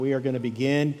We are going to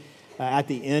begin at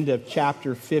the end of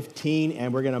chapter 15,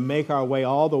 and we're going to make our way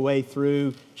all the way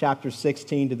through chapter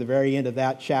 16 to the very end of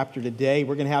that chapter today.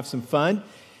 We're going to have some fun,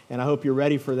 and I hope you're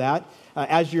ready for that.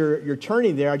 As you're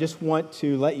turning there, I just want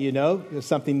to let you know there's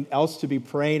something else to be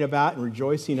praying about and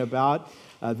rejoicing about.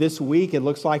 This week, it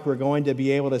looks like we're going to be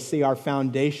able to see our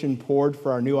foundation poured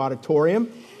for our new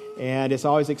auditorium. And it's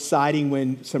always exciting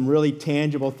when some really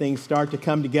tangible things start to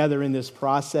come together in this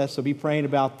process. So be praying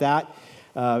about that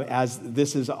as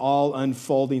this is all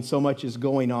unfolding. So much is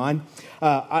going on.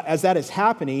 As that is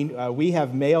happening, we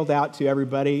have mailed out to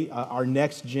everybody our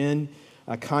next gen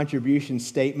contribution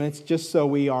statements, just so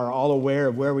we are all aware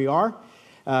of where we are.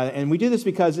 And we do this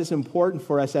because it's important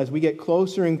for us as we get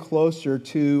closer and closer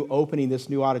to opening this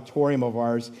new auditorium of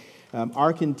ours.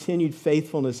 Our continued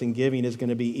faithfulness in giving is going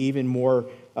to be even more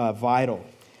vital.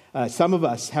 Some of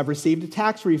us have received a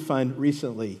tax refund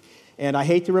recently, and I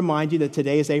hate to remind you that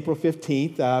today is April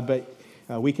 15th,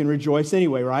 but we can rejoice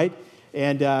anyway, right?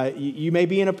 And you may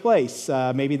be in a place,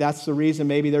 maybe that's the reason,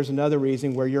 maybe there's another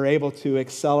reason where you're able to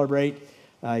accelerate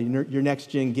your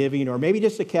next-gen giving, or maybe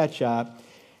just to catch up.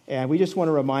 And we just want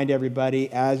to remind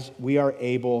everybody, as we are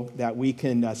able, that we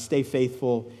can stay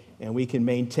faithful and we can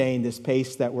maintain this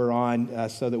pace that we're on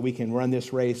so that we can run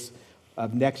this race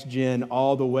of next gen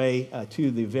all the way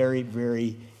to the very,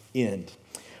 very end.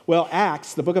 Well,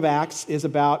 Acts, the book of Acts, is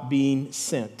about being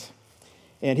sent.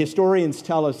 And historians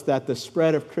tell us that the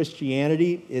spread of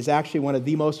Christianity is actually one of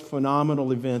the most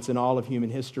phenomenal events in all of human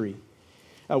history.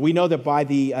 We know that by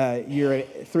the year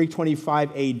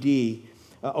 325 A.D.,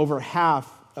 over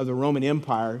half of the Roman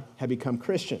Empire had become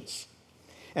Christians.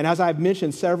 And as I've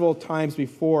mentioned several times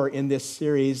before in this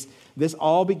series, it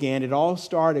all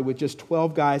started with just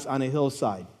 12 guys on a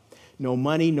hillside. No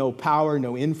money, no power,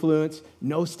 no influence,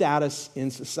 no status in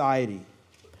society.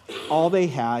 All they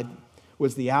had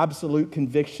was the absolute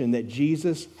conviction that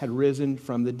Jesus had risen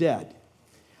from the dead.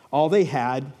 All they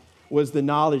had was the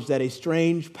knowledge that a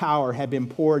strange power had been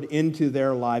poured into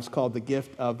their lives called the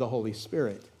gift of the Holy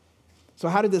Spirit. So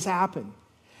how did this happen?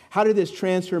 How did this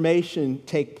transformation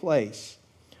take place?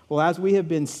 Well, as we have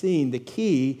been seeing, the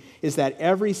key is that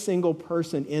every single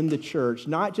person in the church,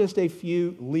 not just a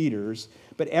few leaders,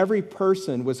 but every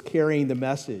person was carrying the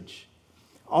message.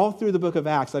 All through the book of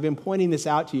Acts, I've been pointing this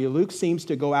out to you. Luke seems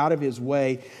to go out of his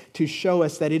way to show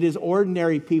us that it is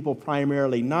ordinary people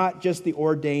primarily, not just the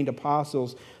ordained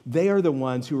apostles. They are the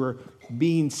ones who are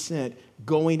being sent,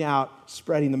 going out,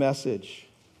 spreading the message.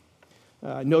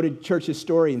 Noted church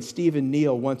historian Stephen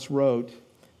Neal once wrote,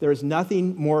 "There is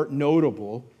nothing more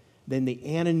notable than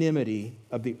the anonymity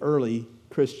of the early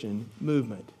Christian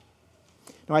movement."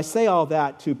 Now, I say all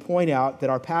that to point out that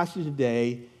our passage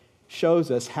today shows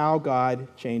us how God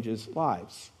changes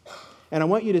lives. And I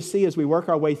want you to see as we work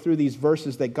our way through these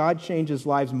verses that God changes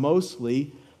lives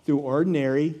mostly through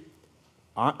ordinary,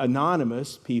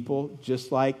 anonymous people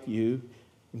just like you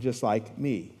and just like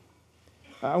me.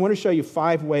 I want to show you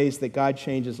 5 ways that God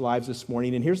changes lives this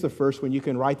morning. And here's the first one. You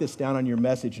can write this down on your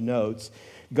message notes.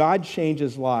 God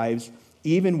changes lives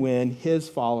even when his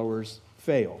followers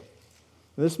fail.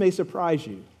 Now, this may surprise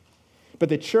you, but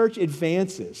the church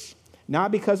advances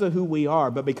not because of who we are,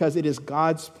 but because it is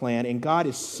God's plan, and God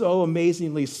is so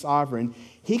amazingly sovereign,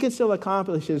 he can still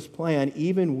accomplish his plan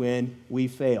even when we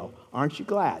fail. Aren't you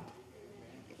glad?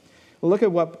 Well, look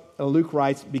at what Luke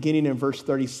writes beginning in verse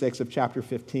 36 of chapter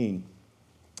 15.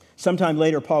 Sometime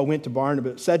later, Paul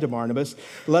said to Barnabas,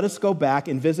 "Let us go back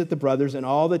and visit the brothers in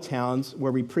all the towns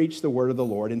where we preach the word of the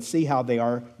Lord and see how they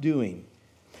are doing."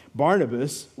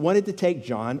 Barnabas wanted to take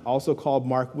John, also called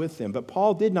Mark, with them, but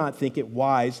Paul did not think it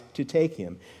wise to take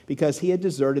him because he had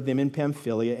deserted them in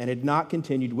Pamphylia and had not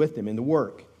continued with them in the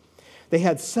work. They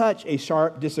had such a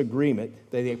sharp disagreement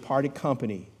that they parted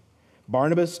company.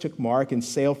 Barnabas took Mark and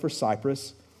sailed for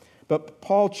Cyprus, but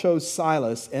Paul chose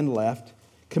Silas and left,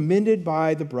 commended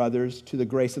by the brothers to the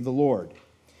grace of the Lord.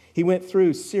 He went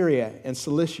through Syria and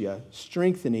Cilicia,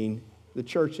 strengthening the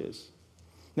churches.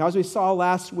 Now, as we saw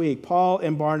last week, Paul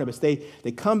and Barnabas, they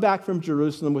come back from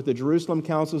Jerusalem with the Jerusalem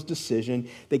Council's decision.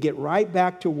 They get right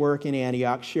back to work in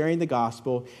Antioch, sharing the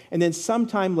gospel. And then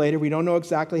sometime later, we don't know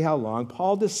exactly how long,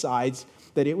 Paul decides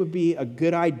that it would be a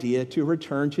good idea to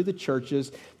return to the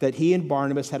churches that he and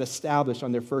Barnabas had established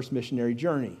on their first missionary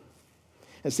journey.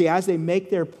 And see, as they make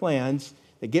their plans,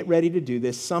 they get ready to do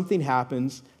this, something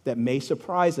happens that may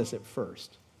surprise us at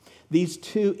first. These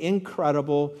two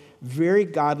incredible, very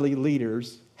godly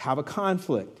leaders have a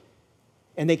conflict,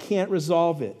 and they can't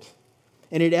resolve it.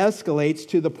 And it escalates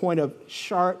to the point of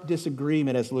sharp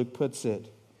disagreement, as Luke puts it.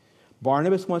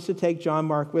 Barnabas wants to take John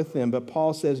Mark with them, but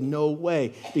Paul says, no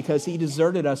way, because he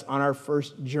deserted us on our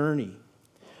first journey.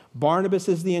 Barnabas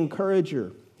is the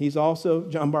encourager. He's also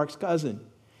John Mark's cousin.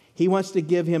 He wants to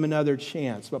give him another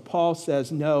chance, but Paul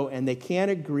says no, and they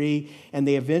can't agree, and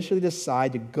they eventually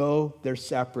decide to go their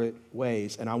separate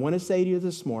ways. And I want to say to you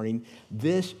this morning,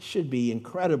 this should be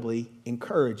incredibly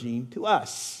encouraging to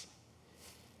us.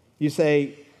 You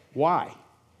say, why?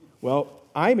 Well,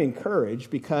 I'm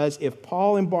encouraged because if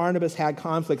Paul and Barnabas had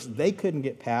conflicts they couldn't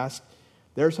get past,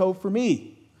 there's hope for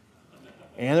me,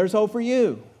 and there's hope for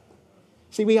you.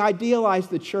 See, we idealize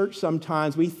the church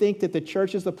sometimes. We think that the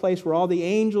church is the place where all the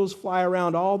angels fly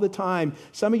around all the time.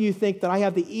 Some of you think that I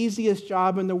have the easiest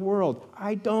job in the world.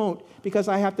 I don't, because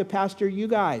I have to pastor you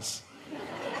guys.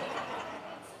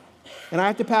 And I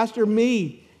have to pastor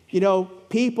me. You know,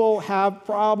 people have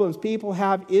problems. People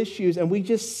have issues, and we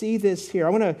just see this here. I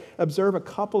want to observe a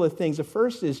couple of things. The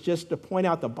first is just to point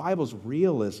out the Bible's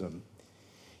realism.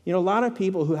 You know, a lot of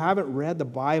people who haven't read the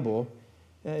Bible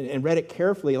and read it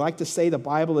carefully like to say the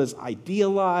Bible is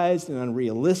idealized and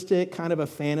unrealistic, kind of a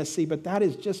fantasy, but that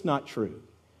is just not true.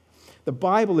 The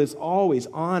Bible is always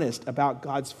honest about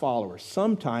God's followers,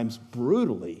 sometimes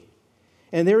brutally.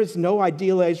 And there is no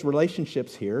idealized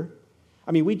relationships here.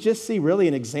 I mean, we just see really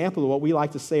an example of what we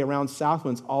like to say around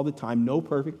Southlands all the time: no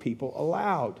perfect people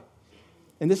allowed.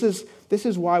 And this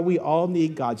is why we all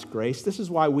need God's grace. This is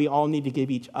why we all need to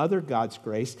give each other God's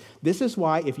grace. This is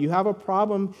why if you have a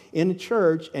problem in a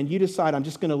church and you decide, I'm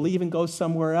just going to leave and go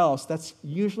somewhere else, that's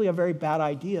usually a very bad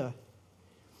idea.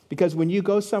 Because when you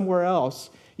go somewhere else,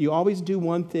 you always do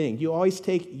one thing. You always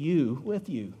take you with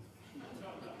you.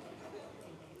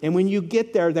 And when you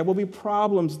get there, there will be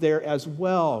problems there as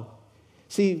well.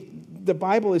 See, the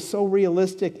Bible is so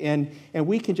realistic, and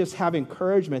we can just have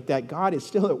encouragement that God is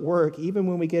still at work, even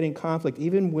when we get in conflict,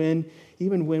 even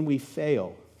when we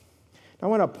fail. Now,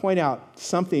 I want to point out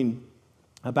something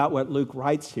about what Luke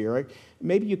writes here.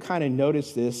 Maybe you kind of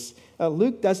notice this.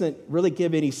 Luke doesn't really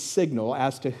give any signal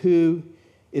as to who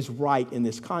is right in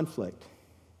this conflict.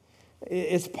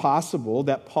 It's possible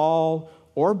that Paul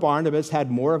or Barnabas had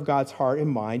more of God's heart in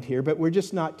mind here, but we're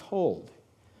just not told.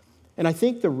 And I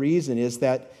think the reason is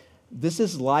that this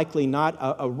is likely not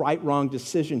a right-wrong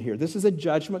decision here. This is a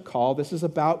judgment call. This is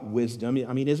about wisdom.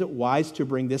 I mean, is it wise to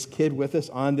bring this kid with us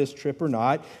on this trip or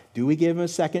not? Do we give him a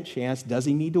second chance? Does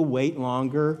he need to wait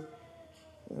longer?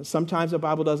 Sometimes the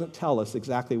Bible doesn't tell us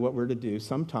exactly what we're to do.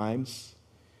 Sometimes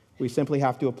we simply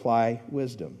have to apply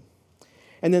wisdom.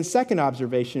 And then second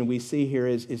observation we see here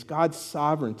is God's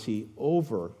sovereignty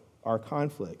over our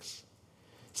conflicts.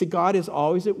 See, God is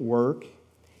always at work,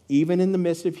 even in the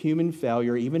midst of human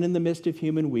failure, even in the midst of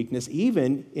human weakness,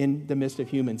 even in the midst of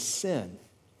human sin.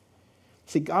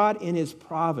 See, God in his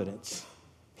providence,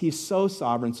 he's so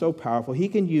sovereign, so powerful, he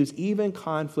can use even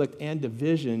conflict and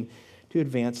division to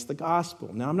advance the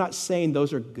gospel. Now, I'm not saying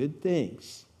those are good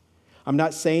things. I'm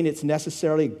not saying it's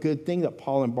necessarily a good thing that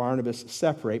Paul and Barnabas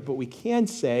separate, but we can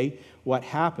say what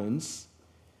happens.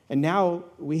 And now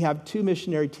we have two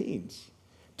missionary teams.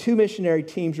 Two missionary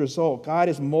teams result. God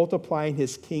is multiplying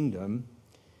his kingdom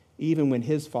even when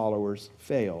his followers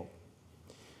fail.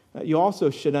 You also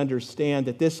should understand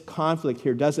that this conflict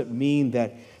here doesn't mean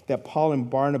that Paul and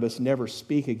Barnabas never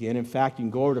speak again. In fact, you can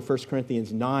go over to 1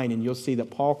 Corinthians 9 and you'll see that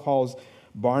Paul calls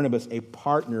Barnabas a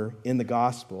partner in the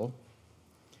gospel.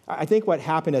 I think what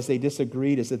happened as they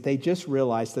disagreed is that they just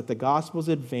realized that the gospel's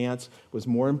advance was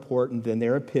more important than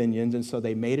their opinions, and so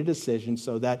they made a decision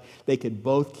so that they could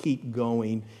both keep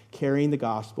going, carrying the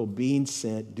gospel, being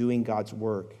sent, doing God's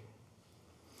work.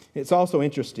 It's also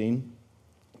interesting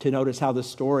to notice how the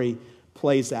story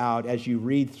plays out as you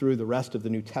read through the rest of the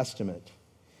New Testament.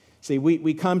 See,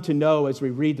 we come to know as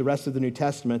we read the rest of the New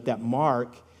Testament that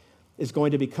Mark is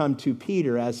going to become to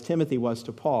Peter as Timothy was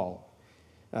to Paul.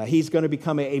 He's going to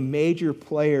become a major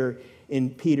player in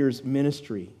Peter's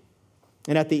ministry.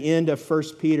 And at the end of 1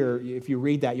 Peter, if you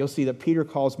read that, you'll see that Peter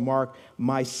calls Mark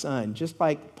my son, just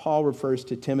like Paul refers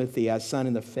to Timothy as son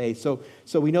in the faith.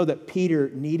 So we know that Peter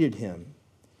needed him.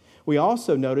 We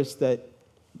also notice that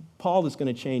Paul is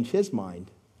going to change his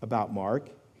mind about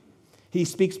Mark. He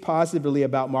speaks positively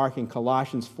about Mark in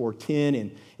Colossians 4:10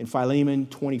 and in Philemon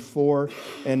 24.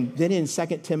 And then in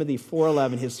 2 Timothy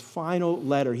 4:11, his final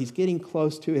letter, he's getting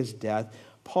close to his death.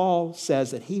 Paul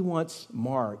says that he wants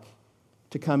Mark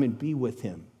to come and be with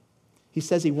him. He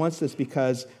says he wants this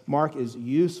because Mark is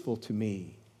useful to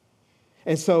me.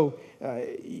 And so,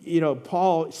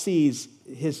 Paul sees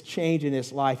his change in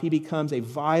his life. He becomes a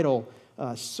vital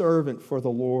servant for the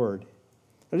Lord.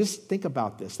 Now just think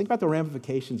about this. Think about the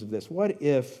ramifications of this. What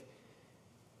if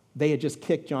they had just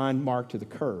kicked John Mark to the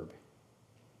curb?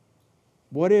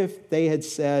 What if they had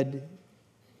said,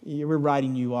 we're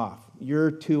writing you off.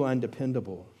 You're too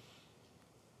undependable.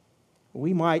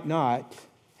 we might not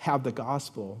have the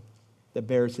gospel that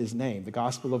bears his name, the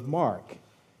gospel of Mark.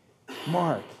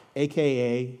 Mark,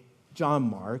 a.k.a. John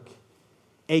Mark,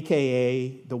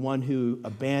 a.k.a. the one who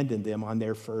abandoned them on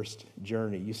their first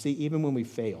journey. You see, even when we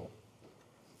fail,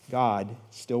 God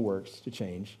still works to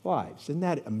change lives. Isn't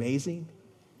that amazing?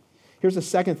 Here's the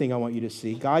second thing I want you to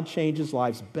see. God changes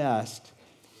lives best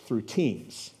through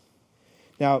teams.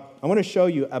 Now, I want to show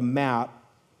you a map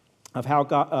of how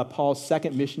Paul's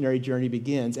second missionary journey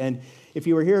begins. And if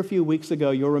you were here a few weeks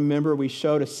ago, you'll remember we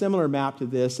showed a similar map to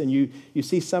this, and you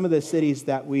see some of the cities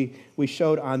that we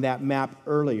showed on that map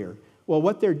earlier. Well,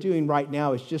 what they're doing right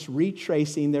now is just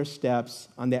retracing their steps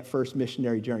on that first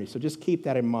missionary journey. So just keep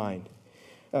that in mind.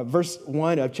 Verse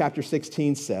 1 of chapter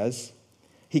 16 says,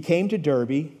 "He came to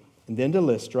Derbe and then to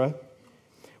Lystra,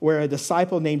 where a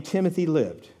disciple named Timothy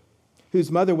lived,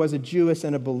 whose mother was a Jewess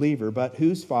and a believer, but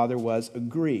whose father was a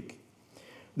Greek.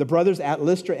 The brothers at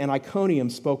Lystra and Iconium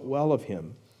spoke well of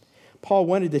him. Paul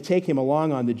wanted to take him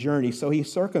along on the journey, so he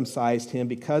circumcised him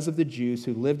because of the Jews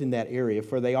who lived in that area,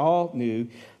 for they all knew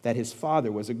that his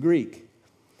father was a Greek.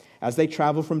 As they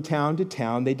traveled from town to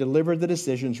town, they delivered the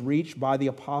decisions reached by the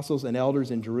apostles and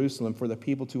elders in Jerusalem for the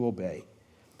people to obey.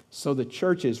 So the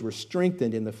churches were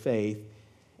strengthened in the faith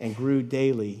and grew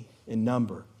daily in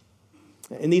number."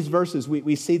 In these verses,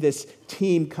 we see this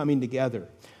team coming together.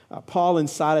 Paul and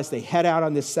Silas, they head out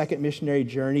on this second missionary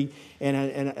journey,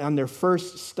 and on their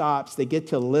first stops, they get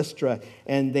to Lystra,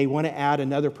 and they want to add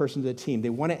another person to the team. They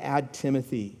want to add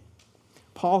Timothy.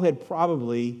 Paul had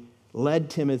probably led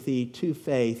Timothy to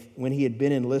faith when he had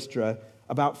been in Lystra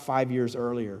about 5 years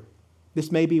earlier.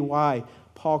 This may be why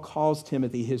Paul calls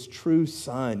Timothy his true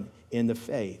son in the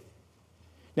faith.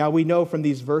 Now, we know from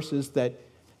these verses that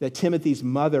Timothy's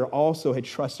mother also had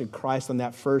trusted Christ on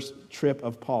that first trip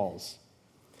of Paul's.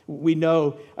 We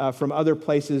know from other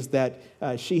places that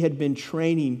she had been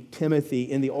training Timothy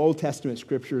in the Old Testament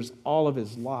scriptures all of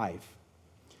his life.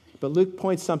 But Luke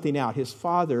points something out. His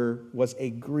father was a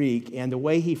Greek, and the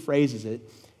way he phrases it,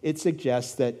 it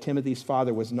suggests that Timothy's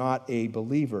father was not a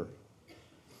believer.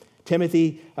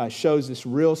 Timothy shows this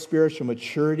real spiritual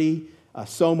maturity,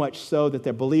 so much so that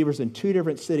the believers in two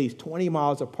different cities, 20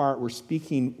 miles apart, were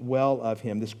speaking well of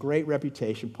him. This great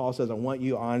reputation. Paul says, "I want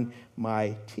you on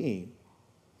my team."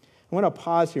 I want to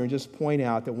pause here and just point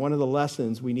out that one of the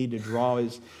lessons we need to draw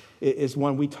is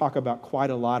one we talk about quite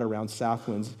a lot around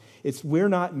Southwinds. It's we're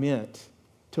not meant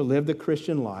to live the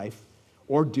Christian life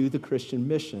or do the Christian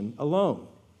mission alone.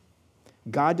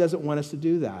 God doesn't want us to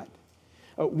do that.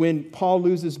 When Paul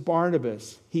loses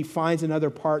Barnabas, he finds another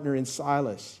partner in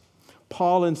Silas.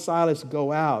 Paul and Silas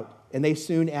go out, and they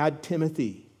soon add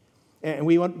Timothy. And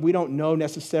we don't know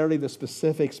necessarily the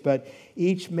specifics, but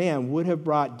each man would have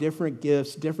brought different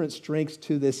gifts, different strengths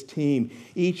to this team.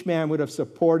 Each man would have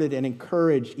supported and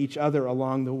encouraged each other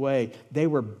along the way. They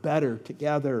were better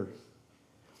together.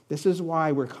 This is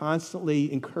why we're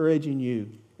constantly encouraging you,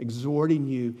 exhorting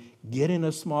you, get in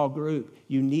a small group.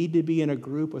 You need to be in a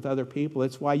group with other people.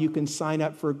 It's why you can sign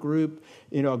up for a group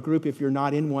if you're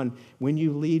not in one when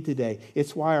you leave today.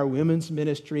 It's why our women's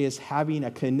ministry is having a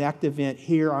connect event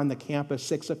here on the campus,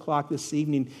 6 o'clock this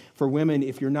evening for women.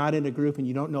 If you're not in a group and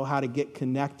you don't know how to get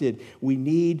connected, we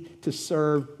need to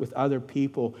serve with other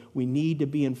people. We need to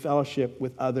be in fellowship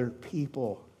with other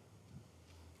people.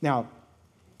 Now,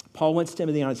 Paul wants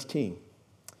Timothy on his team.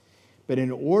 But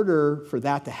in order for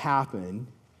that to happen,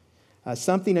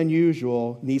 something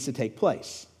unusual needs to take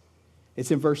place. It's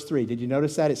in verse 3. Did you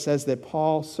notice that? It says that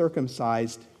Paul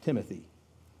circumcised Timothy.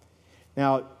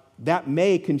 Now, that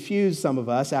may confuse some of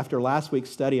us after last week's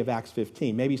study of Acts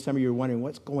 15. Maybe some of you are wondering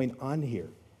what's going on here.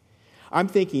 I'm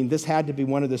thinking this had to be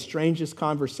one of the strangest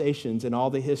conversations in all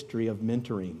the history of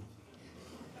mentoring.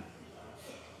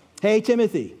 "Hey,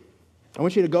 Timothy, I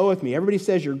want you to go with me. Everybody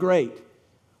says you're great."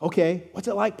 "Okay, what's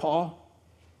it like, Paul?"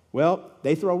 "Well,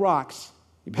 they throw rocks.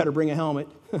 You better bring a helmet."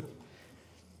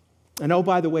 "And oh,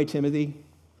 by the way, Timothy,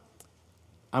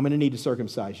 I'm going to need to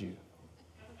circumcise you."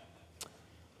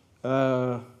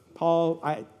 "Paul,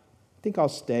 I think I'll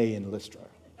stay in Lystra."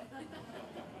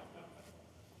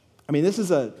 I mean, this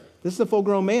is a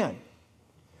full-grown man.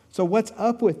 So what's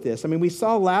up with this? I mean, we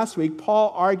saw last week,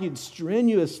 Paul argued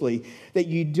strenuously that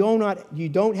you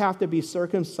don't have to be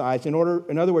circumcised. In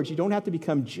other words, you don't have to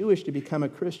become Jewish to become a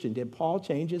Christian. Did Paul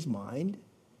change his mind?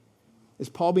 Is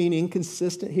Paul being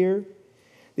inconsistent here?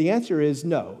 The answer is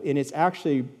no, and it's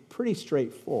actually pretty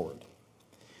straightforward.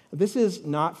 This is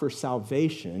not for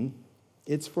salvation,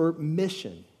 it's for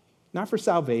mission. Not for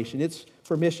salvation, it's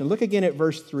for mission. Look again at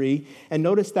verse 3 and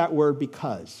notice that word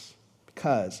because.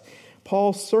 Because.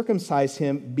 Paul circumcised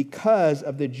him because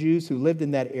of the Jews who lived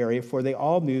in that area, for they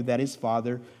all knew that his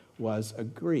father was a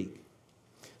Greek.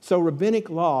 So rabbinic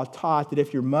law taught that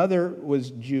if your mother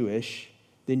was Jewish,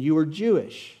 then you were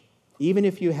Jewish, even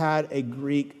if you had a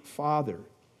Greek father.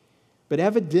 But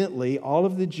evidently, all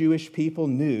of the Jewish people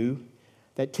knew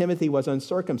that Timothy was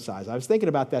uncircumcised. I was thinking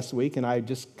about this week, and I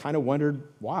just kind of wondered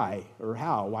why or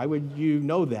how. Why would you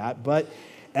know that? But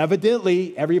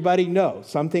evidently, everybody knows.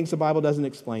 Some things the Bible doesn't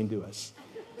explain to us.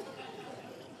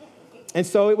 And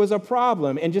so it was a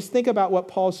problem. And just think about what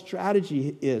Paul's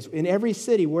strategy is. In every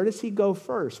city, where does he go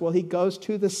first? Well, he goes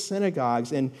to the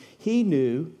synagogues, and he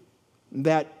knew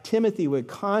that Timothy would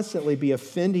constantly be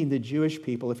offending the Jewish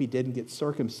people if he didn't get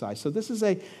circumcised. So this is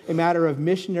a matter of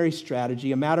missionary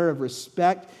strategy, a matter of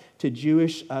respect to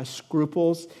Jewish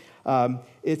scruples.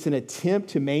 It's an attempt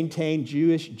to maintain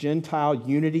Jewish-Gentile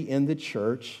unity in the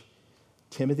church.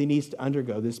 Timothy needs to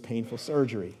undergo this painful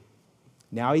surgery.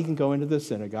 Now he can go into the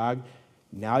synagogue.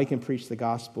 Now he can preach the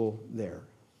gospel there.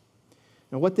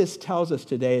 Now, what this tells us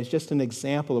today is just an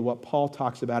example of what Paul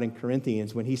talks about in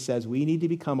Corinthians when he says we need to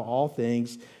become all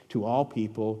things to all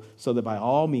people so that by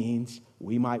all means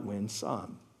we might win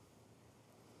some.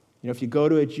 You know, if you go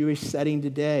to a Jewish setting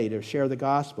today to share the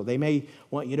gospel, they may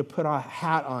want you to put a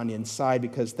hat on inside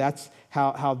because that's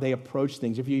how they approach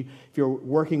things. If you're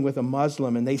working with a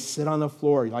Muslim and they sit on the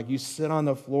floor, like you sit on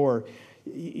the floor,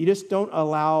 you just don't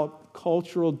allow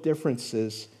cultural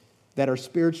differences that are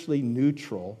spiritually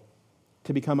neutral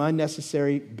to become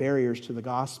unnecessary barriers to the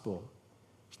gospel.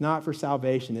 It's not for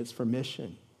salvation, it's for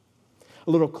mission. A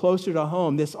little closer to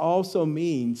home, this also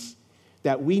means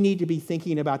that we need to be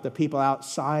thinking about the people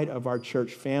outside of our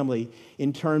church family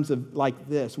in terms of like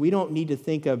this. We don't need to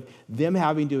think of them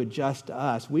having to adjust to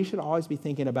us. We should always be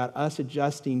thinking about us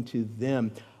adjusting to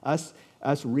them, us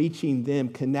reaching them,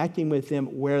 connecting with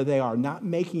them where they are, not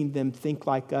making them think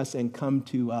like us and come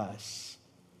to us.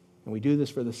 And we do this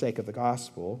for the sake of the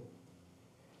gospel.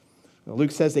 Now,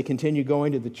 Luke says they continue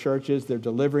going to the churches. They're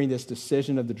delivering this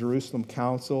decision of the Jerusalem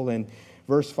Council. And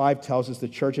verse 5 tells us the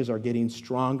churches are getting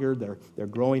stronger. They're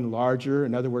growing larger.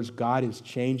 In other words, God is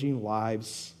changing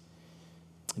lives.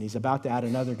 And he's about to add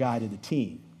another guy to the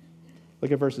team.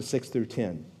 Look at verses 6 through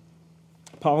 10.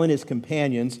 Paul and his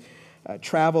companions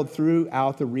traveled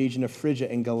throughout the region of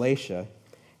Phrygia and Galatia,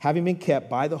 having been kept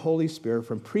by the Holy Spirit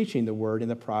from preaching the word in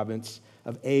the province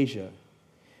of Asia.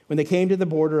 When they came to the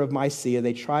border of Mysia,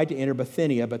 they tried to enter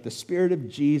Bithynia, but the Spirit of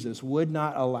Jesus would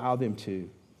not allow them to.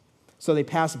 So they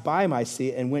passed by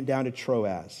Mysia and went down to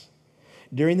Troas.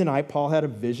 During the night, Paul had a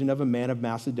vision of a man of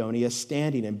Macedonia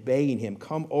standing and begging him,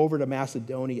 "Come over to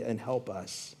Macedonia and help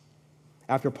us."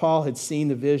 After Paul had seen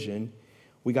the vision,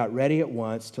 we got ready at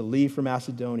once to leave for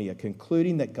Macedonia,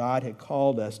 concluding that God had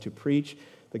called us to preach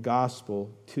the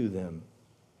gospel to them.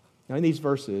 Now, in these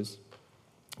verses,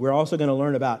 we're also going to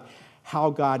learn about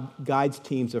how God guides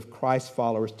teams of Christ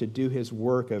followers to do his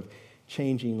work of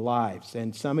changing lives.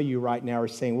 And some of you right now are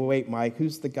saying, well, wait, Mike,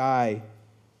 who's the guy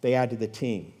they add to the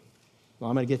team?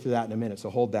 Well, I'm going to get to that in a minute, so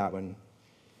hold that one.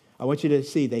 I want you to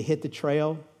see they hit the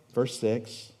trail, verse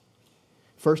 6.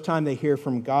 First time they hear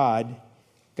from God,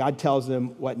 God tells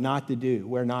them what not to do,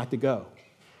 where not to go.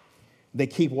 They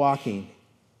keep walking.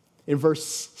 In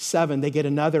verse 7, they get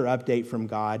another update from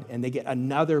God, and they get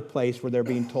another place where they're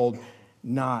being told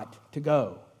not to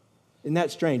go. Isn't that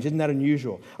strange? Isn't that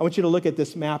unusual? I want you to look at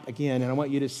this map again, and I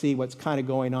want you to see what's kind of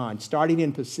going on. Starting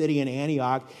in Pisidian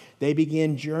Antioch, they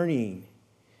begin journeying.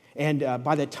 And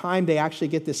by the time they actually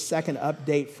get this second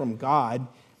update from God,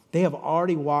 they have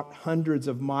already walked hundreds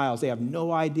of miles. They have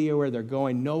no idea where they're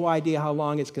going, no idea how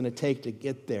long it's going to take to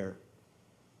get there.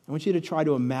 I want you to try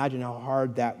to imagine how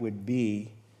hard that would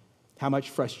be, how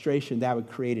much frustration that would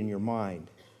create in your mind.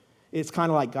 It's kind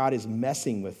of like God is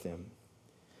messing with them.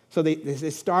 So they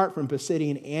start from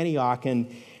Pisidian Antioch, and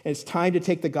it's time to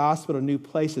take the gospel to new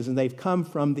places. And they've come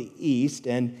from the east,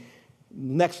 and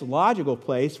next logical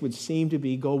place would seem to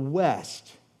be go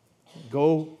west,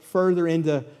 go further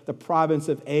into the province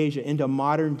of Asia, into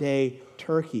modern-day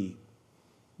Turkey.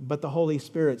 But the Holy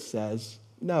Spirit says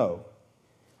no.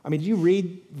 I mean, do you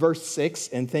read verse 6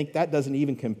 and think that doesn't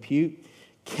even compute?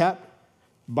 Kept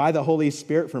by the Holy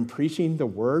Spirit from preaching the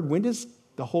word? When does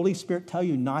the Holy Spirit tell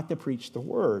you not to preach the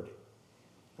word?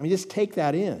 I mean, just take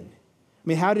that in. I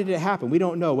mean, how did it happen? We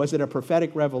don't know. Was it a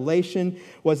prophetic revelation?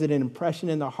 Was it an impression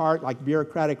in the heart, like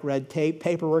bureaucratic red tape,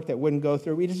 paperwork that wouldn't go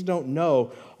through? We just don't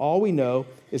know. All we know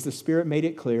is the Spirit made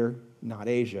it clear, not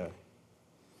Asia.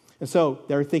 And so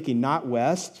they're thinking not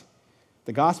west.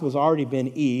 The gospel's already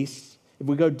been east. If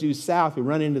we go due south, we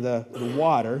run into the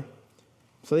water.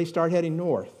 So they start heading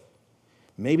north.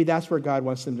 Maybe that's where God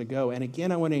wants them to go. And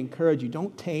again, I want to encourage you,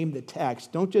 don't tame the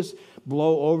text. Don't just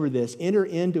blow over this. Enter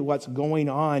into what's going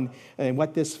on and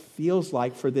what this feels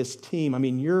like for this team. I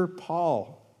mean, you're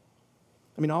Paul.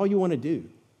 I mean, all you want to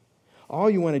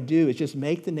do is just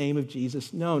make the name of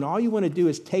Jesus known. All you want to do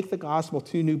is take the gospel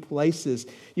to new places.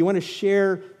 You want to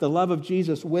share the love of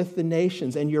Jesus with the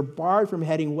nations, and you're barred from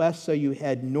heading west, so you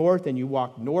head north, and you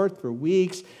walk north for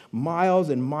weeks, miles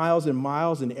and miles and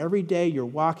miles, and every day you're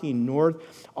walking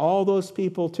north. All those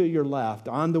people to your left,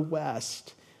 on the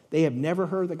west, they have never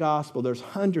heard the gospel. There's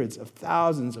hundreds of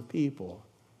thousands of people,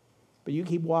 but you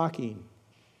keep walking.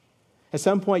 At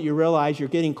some point, you realize you're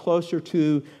getting closer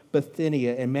to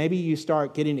Bithynia, and maybe you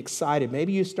start getting excited.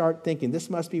 Maybe you start thinking, this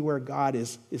must be where God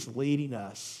is leading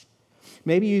us.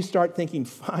 Maybe you start thinking,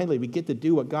 finally, we get to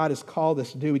do what God has called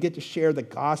us to do. We get to share the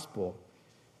gospel.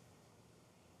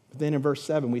 But then in verse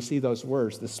 7, we see those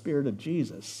words, the Spirit of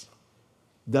Jesus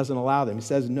doesn't allow them. He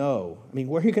says no. I mean,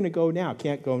 where are you going to go now?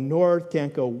 Can't go north,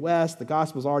 can't go west. The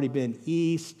gospel's already been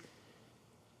east.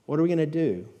 What are we going to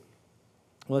do?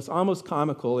 Well, it's almost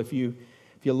comical if you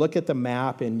look at the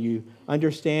map and you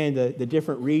understand the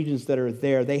different regions that are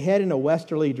there. They head in a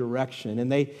westerly direction, and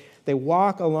they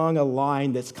walk along a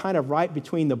line that's kind of right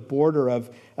between the border of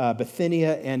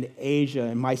Bithynia and Asia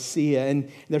and Mysia,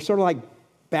 and they're sort of like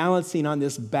balancing on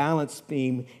this balance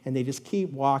beam, and they just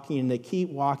keep walking, and they keep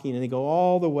walking, and they go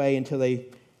all the way until they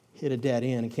hit a dead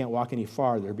end and can't walk any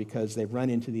farther because they've run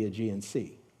into the Aegean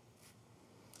Sea.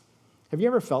 Have you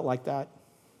ever felt like that?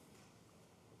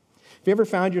 Have you ever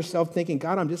found yourself thinking,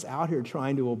 God, I'm just out here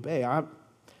trying to obey.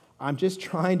 I'm just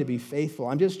trying to be faithful.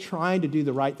 I'm just trying to do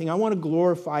the right thing. I want to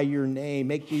glorify your name,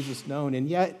 make Jesus known. And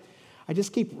yet, I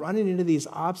just keep running into these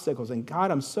obstacles. And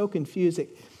God, I'm so confused.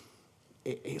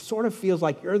 It sort of feels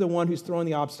like you're the one who's throwing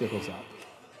the obstacles up.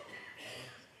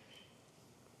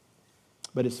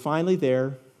 But it's finally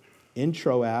there in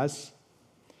Troas,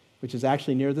 which is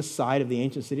actually near the site of the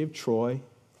ancient city of Troy.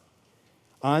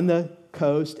 On the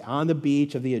coast, on the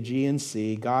beach of the Aegean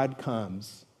Sea, God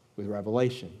comes with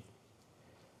revelation.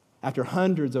 After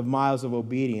hundreds of miles of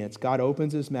obedience, God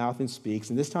opens his mouth and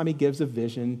speaks, and this time he gives a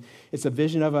vision. It's a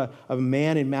vision of a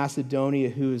man in Macedonia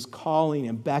who is calling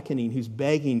and beckoning, who's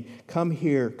begging, come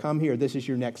here, this is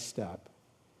your next step.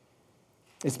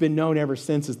 It's been known ever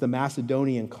since as the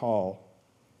Macedonian call.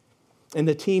 And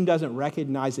the team doesn't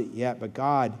recognize it yet, but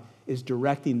God is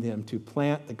directing them to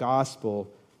plant the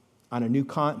gospel on a new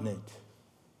continent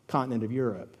of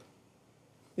Europe.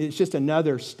 It's just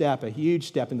another step, a huge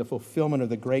step in the fulfillment of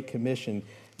the Great Commission,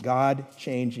 God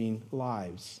changing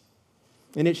lives.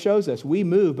 And it shows us we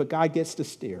move, but God gets to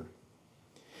steer.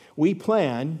 We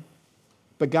plan,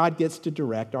 but God gets to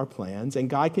direct our plans, and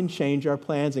God can change our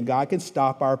plans, and God can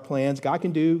stop our plans. God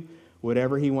can do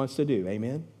whatever he wants to do.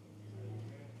 Amen?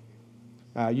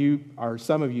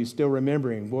 Some of you still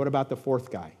remembering, what about the fourth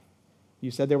guy? You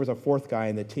said there was a fourth guy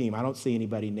in the team. I don't see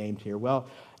anybody named here. Well,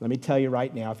 let me tell you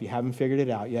right now, if you haven't figured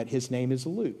it out yet, his name is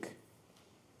Luke.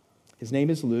 His name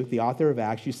is Luke, the author of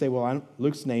Acts. You say, well,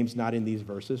 Luke's name's not in these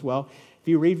verses. Well, if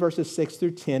you read verses 6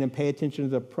 through 10 and pay attention to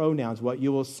the pronouns, what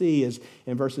you will see is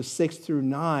in verses 6 through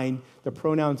 9, the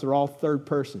pronouns are all third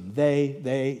person.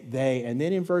 They. And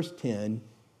then in verse 10,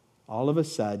 all of a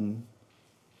sudden,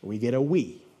 we get a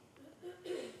we.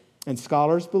 And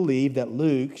scholars believe that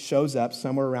Luke shows up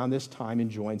somewhere around this time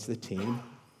and joins the team.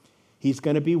 He's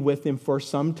going to be with them for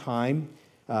some time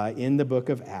in the book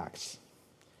of Acts.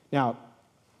 Now,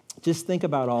 just think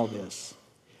about all this.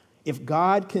 If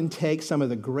God can take some of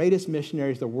the greatest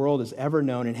missionaries the world has ever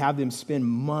known and have them spend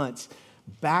months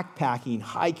backpacking,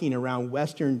 hiking around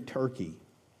Western Turkey,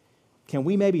 can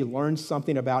we maybe learn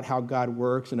something about how God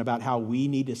works and about how we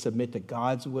need to submit to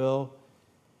God's will?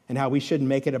 And how we shouldn't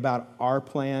make it about our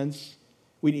plans.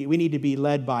 We need to be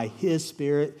led by his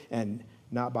Spirit and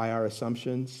not by our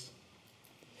assumptions.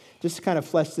 Just to kind of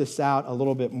flesh this out a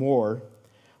little bit more,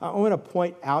 I want to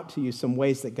point out to you some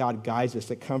ways that God guides us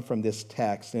that come from this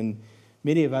text. And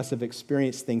many of us have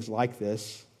experienced things like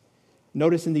this.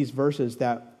 Notice in these verses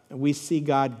that we see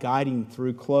God guiding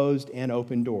through closed and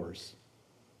open doors.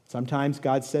 Sometimes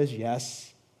God says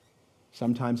yes.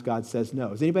 Sometimes God says no.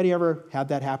 Has anybody ever had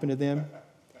that happen to them?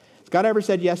 God ever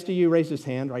said yes to you? Raise his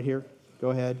hand right here. Go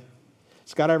ahead.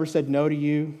 Has God ever said no to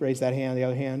you? Raise that hand, the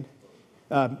other hand.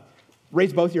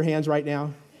 Raise both your hands right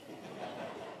now.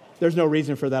 There's no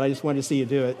reason for that. I just wanted to see you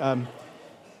do it.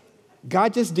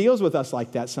 God just deals with us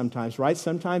like that sometimes, right?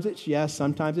 Sometimes it's yes,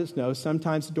 sometimes it's no.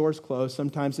 Sometimes the door's closed,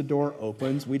 sometimes the door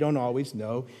opens. We don't always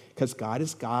know because God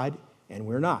is God and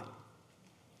we're not.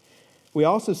 We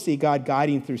also see God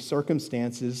guiding through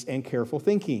circumstances and careful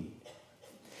thinking.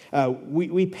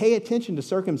 We pay attention to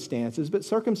circumstances, but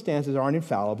circumstances aren't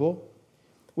infallible.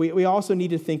 We also need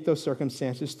to think those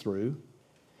circumstances through.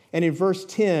 And in verse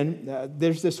 10,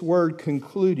 there's this word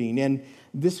concluding, and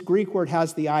this Greek word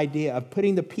has the idea of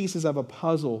putting the pieces of a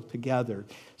puzzle together.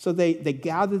 So they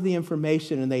gather the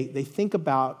information and they think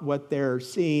about what they're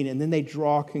seeing, and then they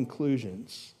draw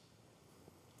conclusions.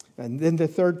 And then the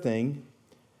third thing,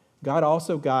 God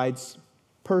also guides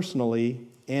personally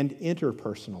and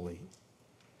interpersonally.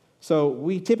 So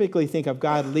we typically think of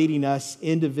God leading us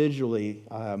individually,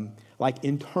 like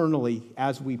internally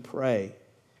as we pray.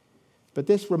 But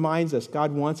this reminds us,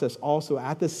 God wants us also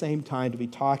at the same time to be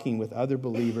talking with other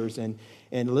believers and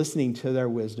listening to their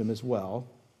wisdom as well.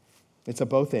 It's a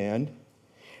both and.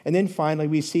 And then finally,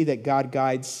 we see that God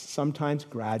guides sometimes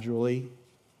gradually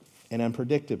and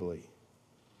unpredictably.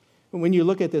 When you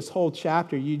look at this whole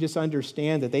chapter, you just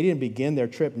understand that they didn't begin their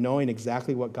trip knowing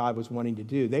exactly what God was wanting to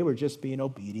do. They were just being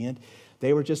obedient.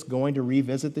 They were just going to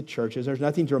revisit the churches. There's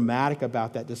nothing dramatic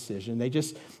about that decision. They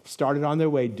just started on their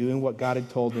way doing what God had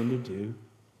told them to do.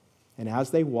 And as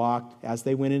they walked, as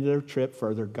they went into their trip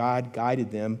further, God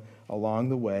guided them along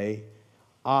the way,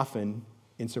 often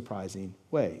in surprising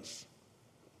ways.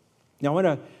 Now,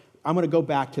 I'm going to go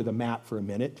back to the map for a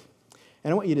minute,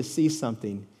 and I want you to see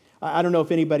something. I don't know if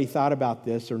anybody thought about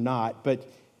this or not, but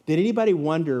did anybody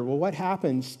wonder, well, what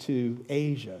happens to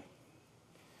Asia?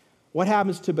 What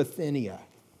happens to Bithynia?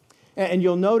 And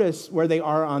you'll notice where they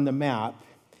are on the map.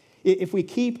 If we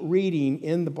keep reading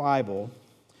in the Bible,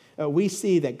 we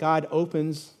see that God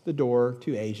opens the door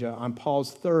to Asia on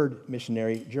Paul's third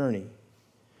missionary journey.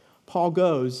 Paul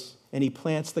goes and he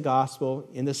plants the gospel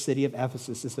in the city of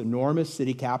Ephesus, this enormous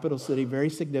city, capital city, very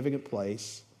significant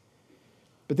place.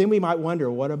 But then we might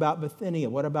wonder, what about Bithynia?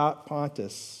 What about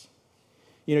Pontus?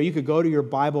 You know, you could go to your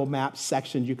Bible map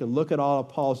sections, you could look at all of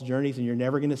Paul's journeys, and you're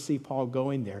never going to see Paul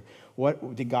going there.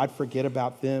 What did God forget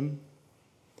about them?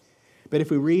 But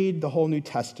if we read the whole New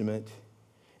Testament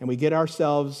and we get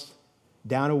ourselves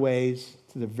down a ways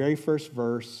to the very first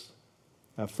verse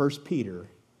of 1 Peter,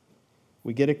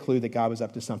 we get a clue that God was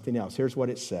up to something else. Here's what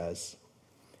it says.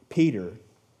 Peter,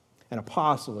 an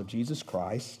apostle of Jesus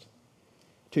Christ,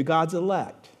 to God's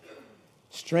elect,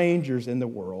 strangers in the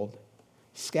world,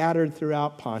 scattered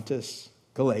throughout Pontus,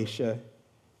 Galatia,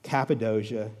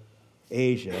 Cappadocia,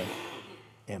 Asia,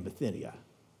 and Bithynia.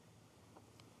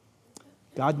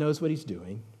 God knows what he's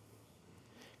doing.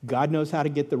 God knows how to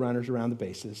get the runners around the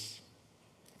bases.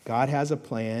 God has a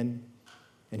plan,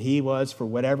 and he was, for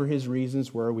whatever his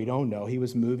reasons were, we don't know, he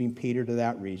was moving Peter to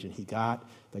that region. He got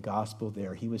the gospel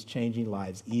there. He was changing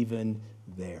lives even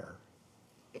there.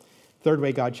 Third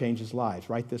way God changes lives.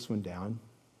 Write this one down.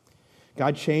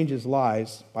 God changes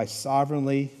lives by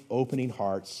sovereignly opening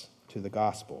hearts to the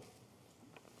gospel.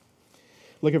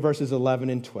 Look at verses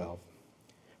 11 and 12.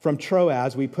 From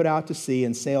Troas, we put out to sea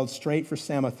and sailed straight for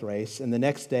Samothrace, and the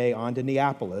next day on to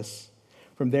Neapolis.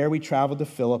 From there, we traveled to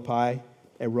Philippi,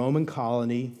 a Roman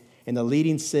colony, and the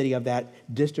leading city of that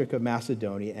district of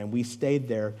Macedonia, and we stayed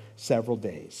there several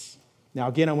days. Now,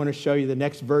 again, I want to show you the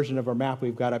next version of our map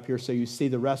we've got up here so you see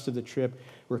the rest of the trip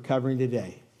we're covering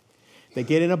today. They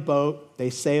get in a boat. They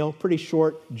sail, pretty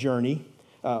short journey,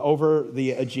 over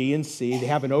the Aegean Sea. They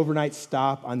have an overnight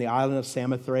stop on the island of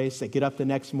Samothrace. They get up the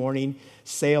next morning,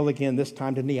 sail again, this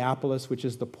time to Neapolis, which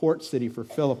is the port city for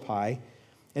Philippi.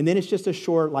 And then it's just a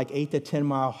short, like 8 to 10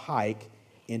 mile hike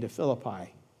into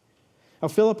Philippi. Now,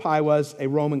 Philippi was a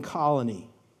Roman colony.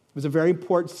 It was a very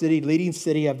important city, leading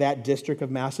city of that district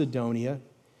of Macedonia.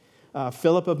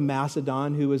 Philip of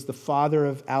Macedon, who was the father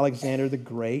of Alexander the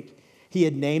Great, he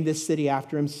had named this city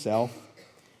after himself.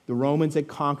 The Romans had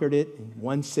conquered it in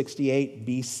 168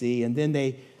 BC, and then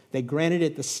they granted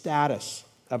it the status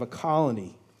of a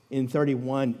colony in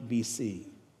 31 BC.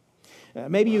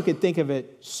 Maybe you could think of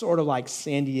it sort of like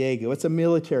San Diego. It's a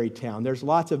military town. There's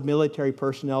lots of military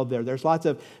personnel there. There's lots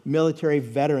of military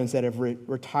veterans that have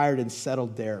retired and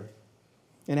settled there.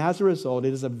 And as a result,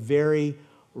 it is a very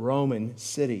Roman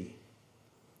city.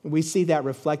 We see that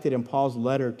reflected in Paul's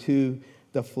letter to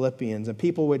the Philippians. And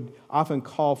people would often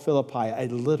call Philippi a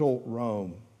little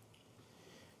Rome.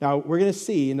 Now, we're going to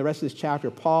see in the rest of this chapter,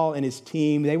 Paul and his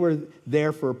team, they were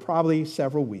there for probably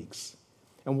several weeks.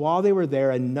 And while they were there,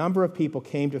 a number of people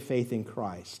came to faith in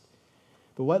Christ.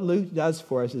 But what Luke does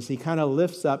for us is he kind of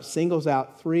lifts up, singles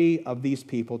out 3 of these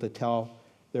people to tell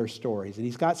their stories. And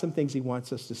he's got some things he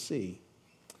wants us to see.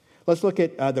 Let's look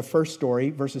at the first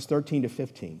story, verses 13 to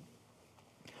 15.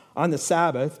 On the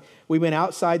Sabbath, we went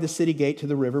outside the city gate to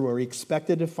the river where we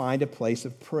expected to find a place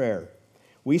of prayer.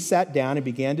 We sat down and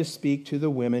began to speak to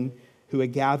the women who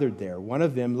had gathered there. One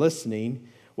of them, listening,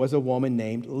 was a woman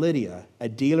named Lydia, a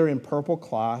dealer in purple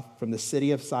cloth from the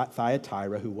city of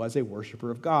Thyatira, who was a worshiper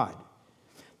of God.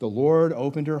 The Lord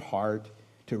opened her heart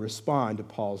to respond to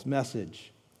Paul's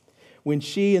message. When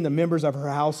she and the members of her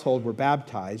household were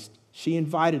baptized, she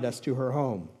invited us to her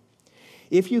home.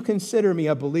 "If you consider me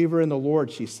a believer in the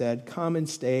Lord," she said, "come and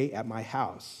stay at my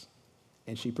house."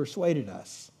 And she persuaded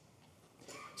us.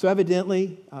 So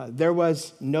evidently, there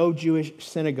was no Jewish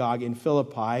synagogue in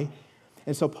Philippi.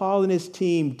 And so Paul and his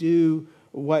team do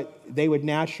what they would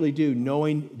naturally do,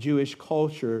 knowing Jewish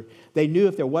culture. They knew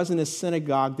if there wasn't a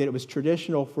synagogue, that it was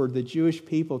traditional for the Jewish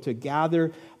people to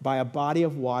gather by a body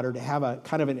of water to have a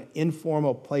kind of an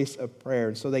informal place of prayer.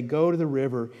 And so they go to the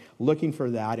river looking for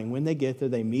that. And when they get there,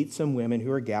 they meet some women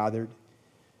who are gathered.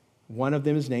 One of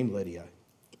them is named Lydia.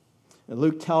 And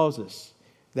Luke tells us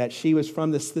that she was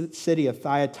from the city of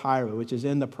Thyatira, which is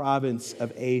in the province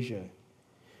of Asia.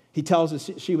 He tells us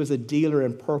she was a dealer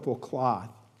in purple cloth.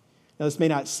 Now, this may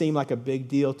not seem like a big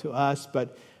deal to us,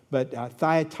 but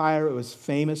Thyatira was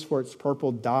famous for its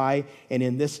purple dye, and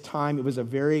in this time it was a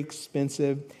very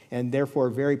expensive and therefore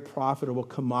very profitable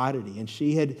commodity. And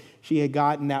she had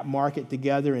gotten that market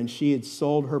together, and she had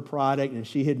sold her product, and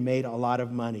she had made a lot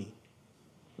of money.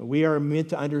 We are meant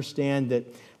to understand that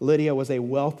Lydia was a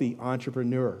wealthy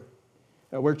entrepreneur.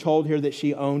 We're told here that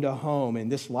she owned a home,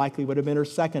 and this likely would have been her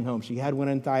second home. She had one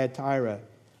in Thyatira,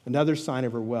 another sign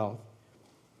of her wealth.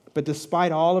 But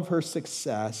despite all of her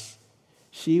success,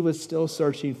 she was still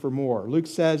searching for more. Luke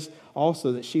says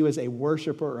also that she was a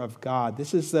worshiper of God.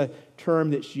 This is the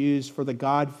term that's used for the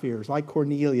God-fearers, like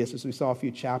Cornelius, as we saw a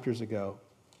few chapters ago.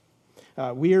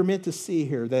 We are meant to see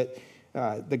here that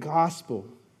the gospel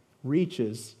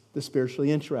reaches the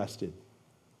spiritually interested.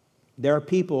 There are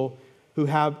people who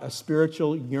have a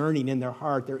spiritual yearning in their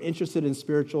heart. They're interested in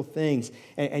spiritual things.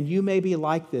 And you may be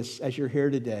like this as you're here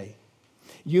today.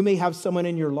 You may have someone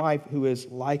in your life who is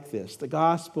like this. The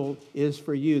gospel is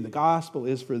for you. The gospel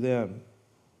is for them.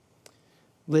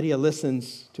 Lydia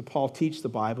listens to Paul teach the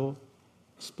Bible,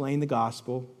 explain the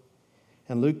gospel,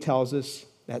 and Luke tells us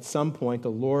that at some point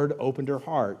the Lord opened her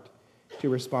heart to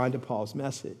respond to Paul's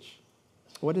message.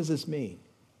 What does this mean?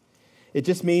 It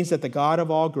just means that the God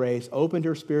of all grace opened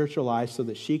her spiritual eyes so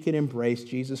that she could embrace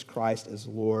Jesus Christ as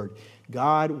Lord.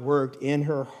 God worked in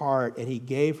her heart, and he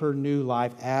gave her new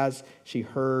life as she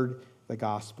heard the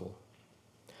gospel.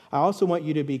 I also want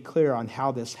you to be clear on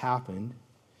how this happened.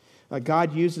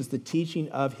 God uses the teaching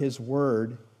of his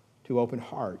word to open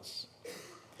hearts.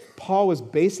 Paul was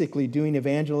basically doing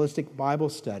evangelistic Bible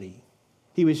study.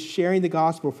 He was sharing the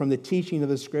gospel from the teaching of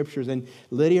the scriptures, and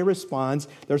Lydia responds.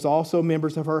 There's also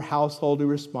members of her household who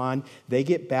respond. They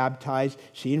get baptized.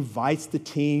 She invites the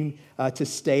team to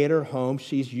stay at her home.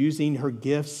 She's using her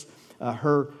gifts,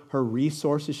 her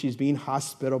resources. She's being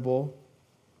hospitable.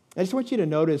 I just want you to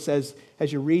notice as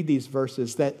you read these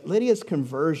verses that Lydia's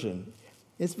conversion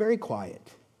is very quiet.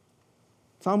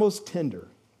 It's almost tender.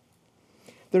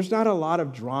 There's not a lot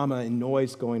of drama and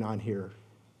noise going on here.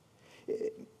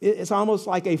 It's almost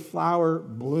like a flower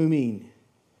blooming.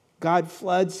 God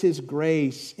floods his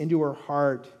grace into her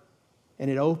heart,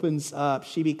 and it opens up.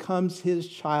 She becomes his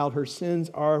child. Her sins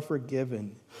are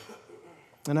forgiven.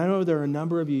 And I know there are a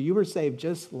number of you were saved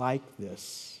just like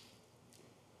this.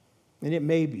 And it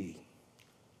may be.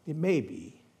 It may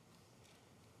be.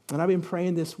 And I've been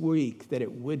praying this week that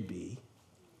it would be.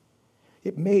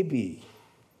 It may be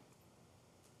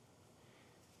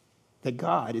that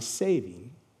God is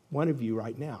saving one of you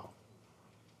right now.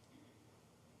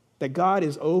 That God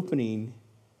is opening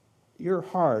your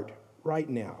heart right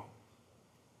now.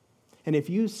 And if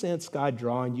you sense God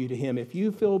drawing you to him, if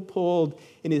you feel pulled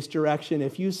in his direction,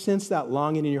 if you sense that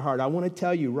longing in your heart, I want to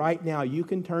tell you right now, you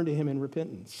can turn to him in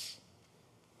repentance.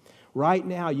 Right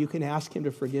now, you can ask him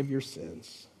to forgive your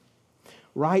sins.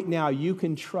 Right now, you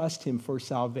can trust him for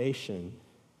salvation.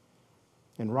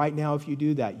 And right now, if you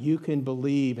do that, you can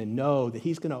believe and know that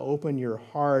he's going to open your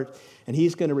heart and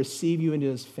he's going to receive you into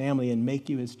his family and make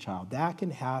you his child. That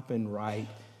can happen right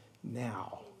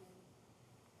now.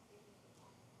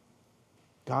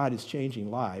 God is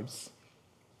changing lives.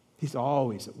 He's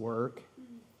always at work.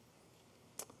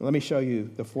 Let me show you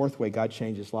the fourth way God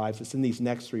changes lives. It's in these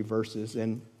next three verses.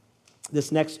 And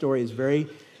this next story is very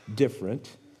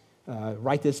different.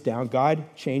 Write this down.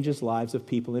 God changes lives of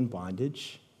people in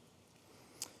bondage.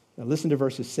 Now listen to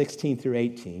verses 16 through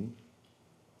 18.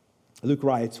 Luke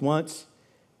writes, "Once,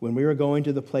 when we were going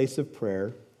to the place of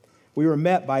prayer, we were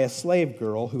met by a slave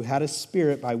girl who had a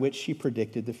spirit by which she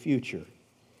predicted the future.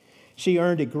 She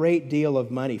earned a great deal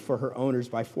of money for her owners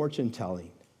by fortune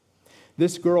telling.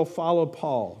 This girl followed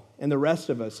Paul and the rest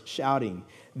of us shouting,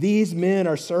 "These men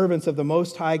are servants of the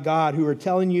Most High God who are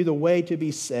telling you the way to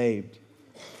be saved."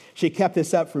 She kept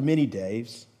this up for many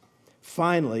days.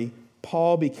 Finally,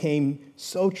 Paul became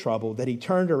so troubled that he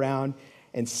turned around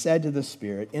and said to the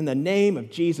Spirit, "In the name of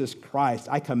Jesus Christ,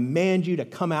 I command you to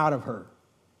come out of her."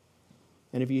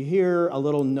 And if you hear a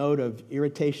little note of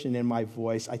irritation in my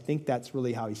voice, I think that's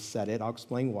really how he said it. I'll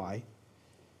explain why.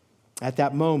 At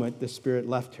that moment, the Spirit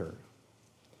left her.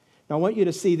 Now, I want you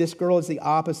to see this girl is the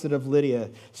opposite of Lydia.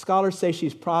 Scholars say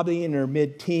she's probably in her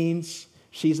mid-teens.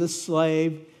 She's a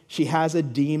slave. She has a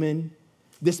demon.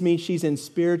 This means she's in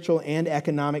spiritual and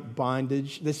economic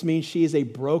bondage. This means she is a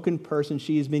broken person.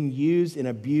 She has been used and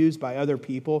abused by other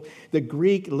people. The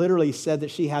Greek literally said that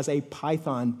she has a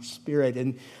python spirit,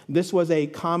 and this was a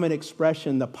common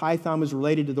expression. The python was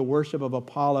related to the worship of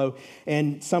Apollo,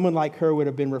 and someone like her would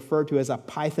have been referred to as a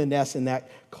pythoness in that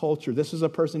culture. This was a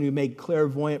person who made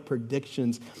clairvoyant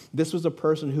predictions. This was a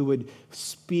person who would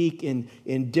speak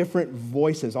in different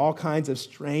voices, all kinds of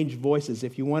strange voices.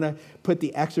 If you want to put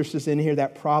The Exorcist in here,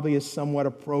 that probably is somewhat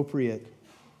appropriate.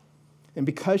 And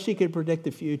because she could predict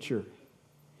the future,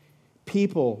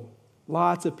 people,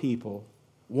 lots of people,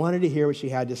 wanted to hear what she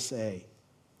had to say.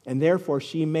 And therefore,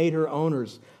 she made her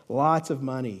owners lots of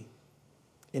money.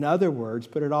 In other words,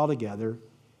 put it all together,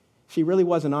 she really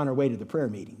wasn't on her way to the prayer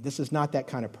meeting. This is not that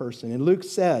kind of person. And Luke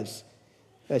says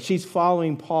that she's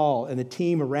following Paul and the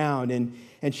team around,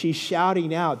 and she's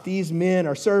shouting out, "These men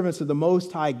are servants of the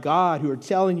Most High God who are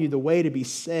telling you the way to be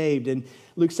saved." And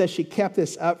Luke says she kept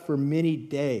this up for many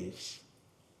days.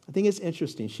 I think it's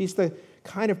interesting. She's the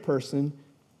kind of person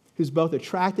who's both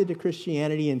attracted to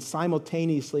Christianity and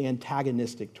simultaneously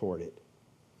antagonistic toward it.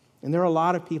 And there are a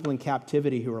lot of people in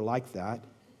captivity who are like that.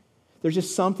 There's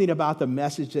just something about the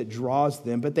message that draws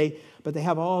them, but they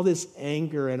have all this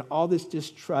anger and all this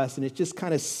distrust, and it's just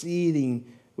kind of seething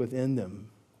within them.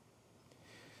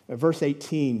 Verse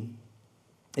 18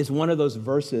 is one of those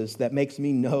verses that makes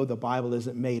me know the Bible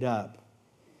isn't made up,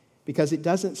 because it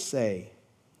doesn't say,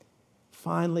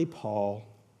 "Finally, Paul,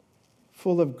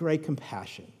 full of great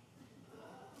compassion,"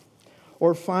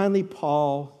 or "Finally,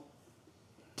 Paul,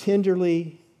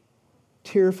 tenderly,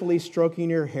 tearfully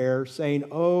stroking your hair, saying,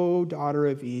 'Oh, daughter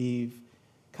of Eve,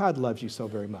 God loves you so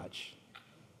very much.'"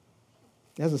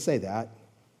 It doesn't say that.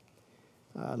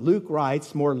 Luke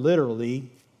writes more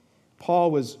literally, Paul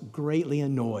was greatly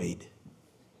annoyed.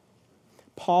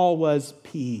 Paul was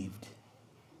peeved.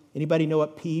 Anybody know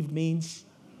what peeved means?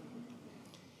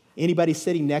 Anybody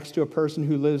sitting next to a person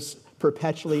who lives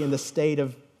perpetually in the state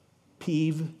of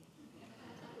peeve?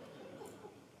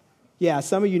 Yeah,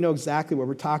 some of you know exactly what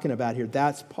we're talking about here.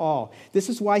 That's Paul. This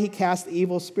is why he cast the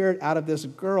evil spirit out of this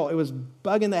girl. It was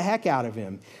bugging the heck out of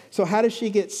him. So how does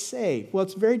she get saved? Well,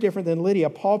 it's very different than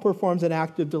Lydia. Paul performs an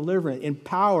act of deliverance.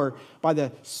 Empowered by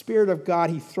the Spirit of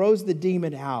God, he throws the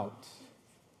demon out.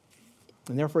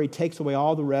 And therefore, he takes away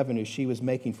all the revenue she was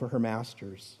making for her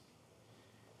masters.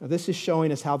 Now, this is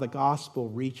showing us how the gospel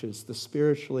reaches the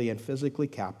spiritually and physically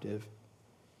captive.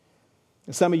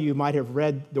 And some of you might have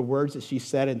read the words that she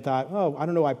said and thought, "Oh, I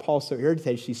don't know why Paul's so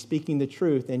irritated. She's speaking the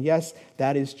truth." And yes,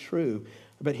 that is true.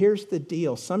 But here's the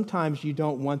deal. Sometimes you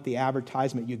don't want the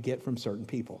advertisement you get from certain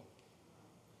people.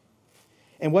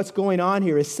 And what's going on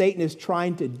here is Satan is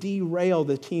trying to derail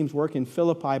the team's work in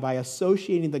Philippi by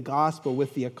associating the gospel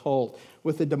with the occult,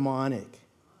 with the demonic.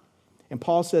 And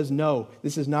Paul says, no,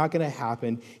 this is not going to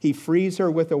happen. He frees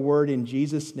her with a word in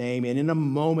Jesus' name. And in a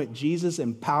moment, Jesus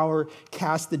in power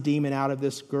casts the demon out of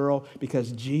this girl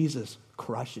because Jesus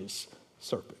crushes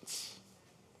serpents.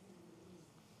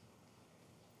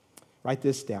 Write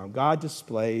this down. God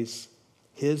displays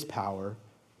his power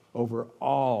over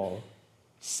all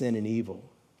sin and evil.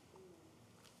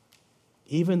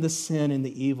 Even the sin and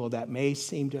the evil that may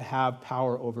seem to have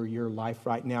power over your life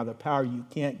right now, the power you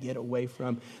can't get away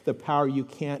from, the power you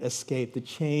can't escape, the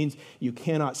chains you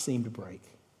cannot seem to break.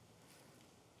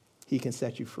 He can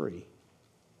set you free.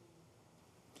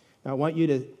 Now, I want you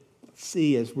to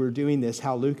see as we're doing this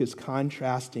how Luke is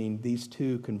contrasting these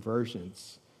two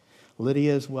conversions.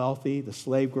 Lydia is wealthy, the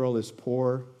slave girl is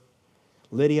poor.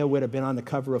 Lydia would have been on the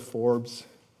cover of Forbes.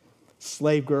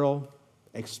 Slave girl,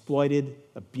 exploited,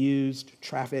 abused,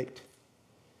 trafficked.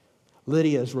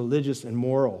 Lydia is religious and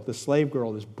moral. The slave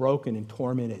girl is broken and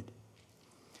tormented.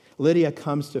 Lydia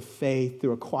comes to faith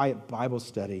through a quiet Bible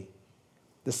study.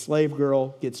 The slave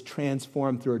girl gets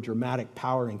transformed through a dramatic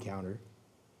power encounter.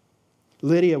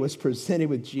 Lydia was presented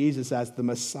with Jesus as the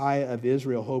Messiah of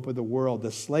Israel, hope of the world.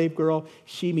 The slave girl,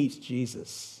 she meets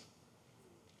Jesus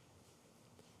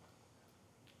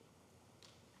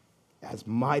as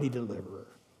mighty deliverer.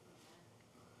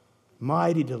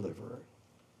 Mighty deliverer.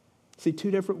 See,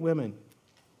 two different women,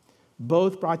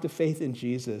 both brought to faith in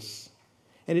Jesus.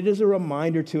 And it is a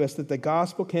reminder to us that the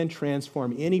gospel can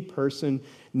transform any person,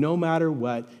 no matter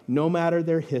what, no matter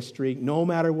their history, no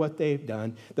matter what they've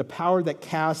done. The power that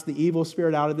cast the evil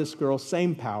spirit out of this girl,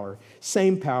 same power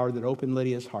that opened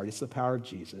Lydia's heart. It's the power of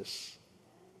Jesus.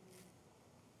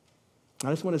 I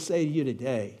just want to say to you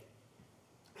today,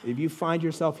 if you find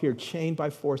yourself here chained by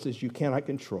forces you cannot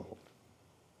control,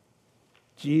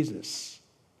 Jesus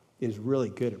is really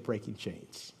good at breaking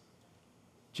chains.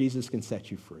 Jesus can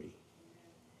set you free.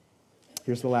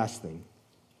 Here's the last thing.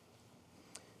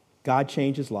 God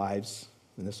changes lives,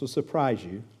 and this will surprise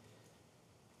you,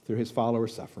 through his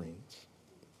followers' sufferings.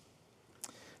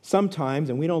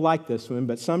 Sometimes, and we don't like this one,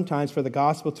 but sometimes for the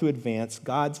gospel to advance,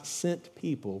 God's sent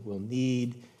people will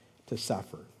need to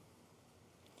suffer.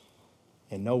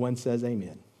 And no one says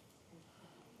amen.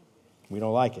 We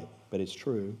don't like it, but it's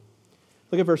true.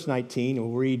 Look at verse 19, and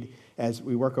we'll read as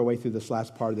we work our way through this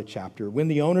last part of the chapter. When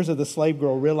the owners of the slave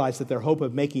girl realized that their hope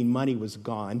of making money was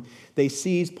gone, they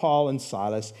seized Paul and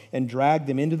Silas and dragged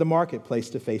them into the marketplace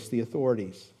to face the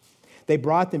authorities. They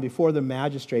brought them before the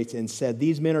magistrates and said,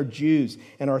 "These men are Jews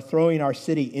and are throwing our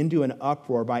city into an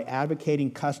uproar by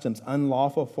advocating customs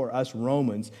unlawful for us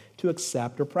Romans to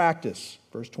accept or practice."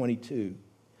 Verse 22.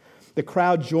 The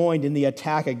crowd joined in the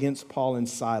attack against Paul and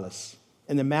Silas,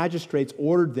 and the magistrates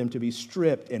ordered them to be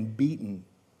stripped and beaten.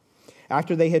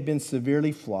 After they had been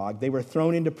severely flogged, they were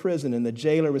thrown into prison, and the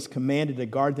jailer was commanded to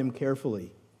guard them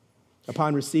carefully.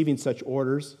 Upon receiving such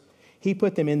orders, he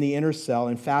put them in the inner cell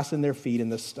and fastened their feet in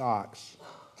the stocks.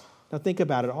 Now think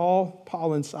about it. All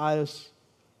Paul and Silas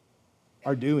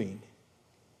are doing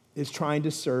is trying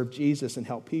to serve Jesus and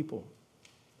help people.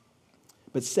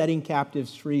 But setting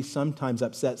captives free sometimes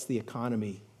upsets the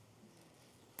economy.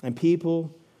 And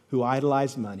people who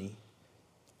idolize money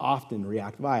often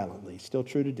react violently. Still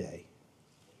true today.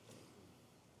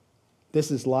 This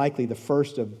is likely the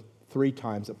first of 3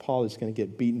 times that Paul is going to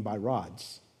get beaten by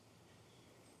rods.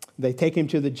 They take him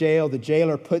to the jail. The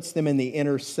jailer puts them in the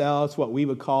inner cell. It's what we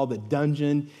would call the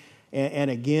dungeon.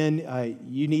 And again,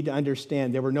 you need to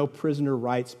understand there were no prisoner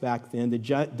rights back then. The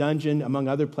dungeon, among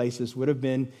other places, would have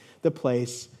been the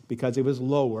place, because it was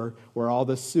lower, where all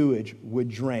the sewage would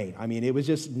drain. I mean, it was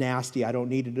just nasty. I don't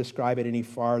need to describe it any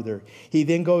farther. He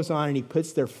then goes on and he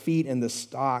puts their feet in the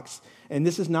stocks. And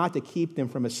this is not to keep them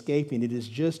from escaping. It is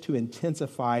just to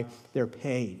intensify their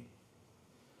pain.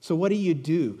 So what do you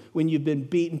do when you've been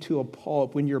beaten to a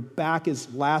pulp, when your back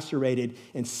is lacerated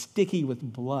and sticky with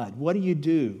blood? What do you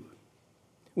do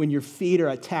when your feet are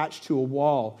attached to a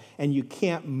wall and you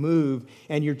can't move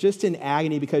and you're just in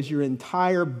agony because your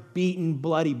entire beaten,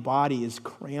 bloody body is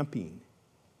cramping?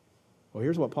 Well,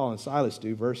 here's what Paul and Silas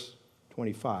do, verse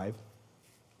 25.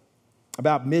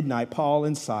 About midnight, Paul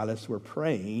and Silas were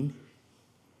praying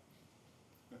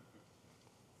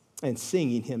and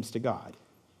singing hymns to God.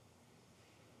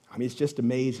 I mean, it's just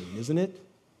amazing, isn't it?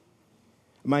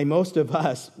 Most of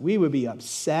us, we would be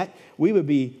upset. We would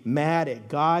be mad at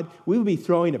God. We would be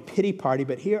throwing a pity party.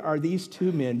 But here are these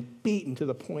 2 men beaten to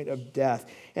the point of death,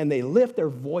 and they lift their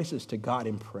voices to God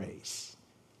in praise.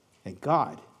 And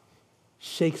God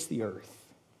shakes the earth.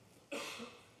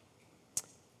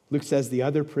 Luke says the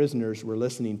other prisoners were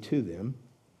listening to them.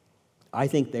 I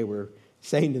think they were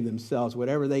saying to themselves,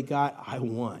 whatever they got, I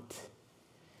want.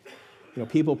 You know,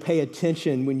 people pay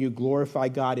attention when you glorify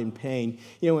God in pain.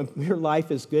 You know, when your life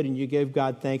is good and you give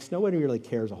God thanks, nobody really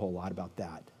cares a whole lot about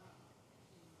that.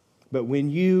 But when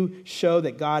you show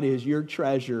that God is your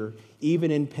treasure, even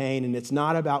in pain, and it's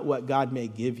not about what God may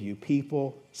give you,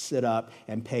 people sit up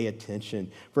and pay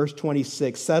attention. Verse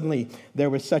 26, suddenly there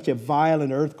was such a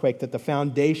violent earthquake that the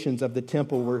foundations of the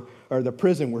temple the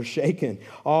prison were shaken.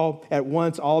 All at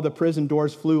once, all the prison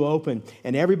doors flew open,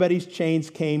 and everybody's chains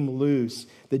came loose.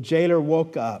 The jailer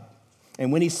woke up,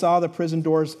 and when he saw the prison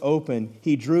doors open,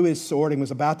 he drew his sword and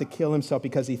was about to kill himself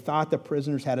because he thought the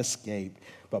prisoners had escaped.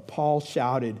 But Paul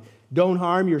shouted, "Don't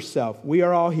harm yourself. We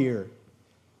are all here."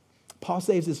 Paul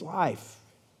saves his life.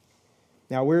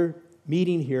 Now we're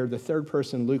meeting here the third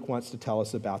person Luke wants to tell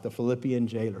us about, the Philippian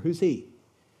jailer. Who's he?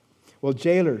 Well,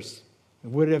 jailers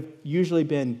would have usually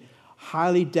been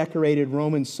highly decorated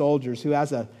Roman soldiers who,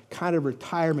 as a kind of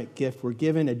retirement gift, were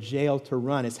given a jail to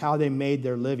run. It's how they made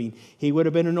their living. He would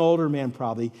have been an older man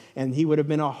probably, and he would have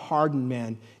been a hardened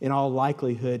man in all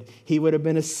likelihood. He would have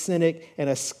been a cynic and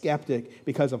a skeptic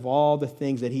because of all the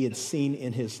things that he had seen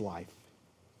in his life.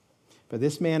 But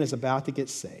this man is about to get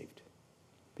saved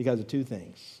because of 2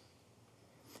 things.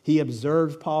 He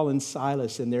observed Paul and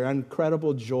Silas in their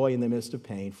incredible joy in the midst of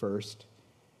pain first.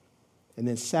 And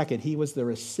then second, he was the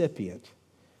recipient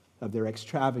of their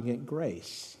extravagant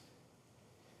grace.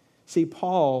 See,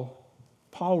 Paul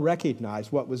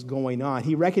recognized what was going on.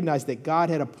 He recognized that God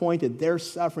had appointed their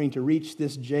suffering to reach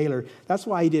this jailer. That's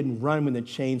why he didn't run when the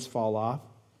chains fall off.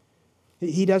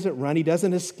 He doesn't run. He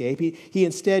doesn't escape. He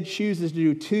instead chooses to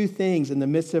do two things in the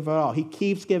midst of it all. He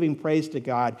keeps giving praise to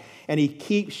God, and he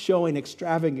keeps showing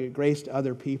extravagant grace to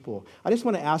other people. I just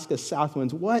want to ask us,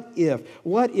 Southwinds, what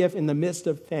if in the midst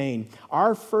of pain,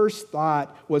 our first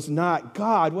thought was not,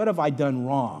 God, what have I done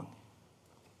wrong?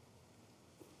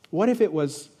 What if it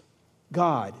was,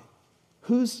 God,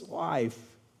 whose life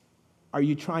are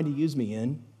you trying to use me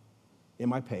in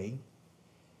my pain?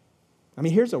 I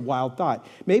mean, here's a wild thought.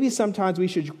 Maybe sometimes we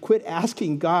should quit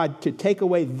asking God to take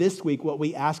away this week what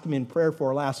we asked him in prayer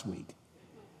for last week.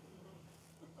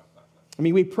 I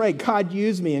mean, we pray, God,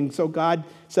 use me. And so God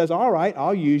says, all right,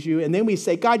 I'll use you. And then we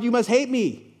say, God, you must hate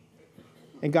me.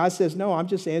 And God says, no, I'm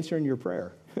just answering your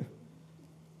prayer.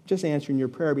 Just answering your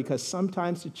prayer, because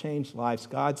sometimes to change lives,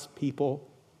 God's people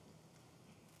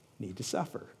need to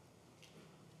suffer.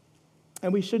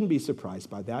 And we shouldn't be surprised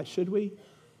by that, should we?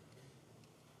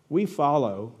 We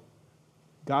follow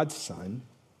God's Son,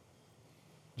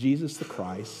 Jesus the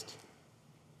Christ,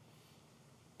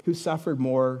 who suffered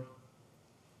more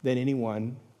than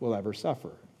anyone will ever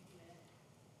suffer.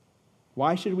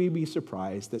 Why should we be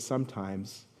surprised that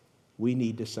sometimes we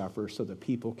need to suffer so that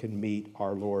people can meet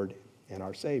our Lord and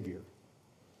our Savior?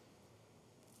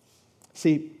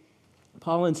 See,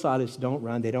 Paul and Silas don't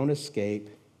run, they don't escape.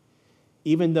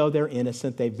 Even though they're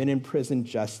innocent, they've been in prison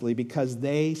justly because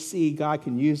they see God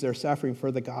can use their suffering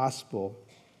for the gospel.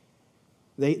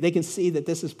 They can see that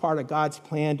this is part of God's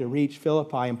plan to reach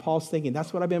Philippi. And Paul's thinking,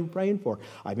 that's what I've been praying for.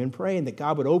 I've been praying that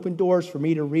God would open doors for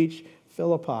me to reach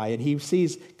Philippi. And he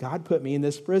sees, God put me in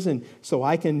this prison so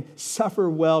I can suffer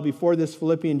well before this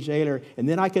Philippian jailer. And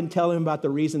then I can tell him about the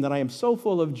reason that I am so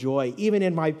full of joy, even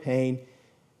in my pain.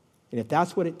 And if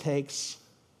that's what it takes,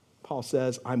 Paul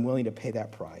says, I'm willing to pay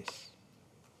that price.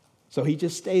 So he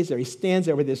just stays there. He stands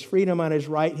there with his freedom on his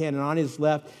right hand, and on his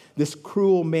left, this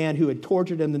cruel man who had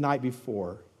tortured him the night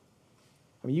before.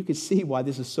 I mean, you can see why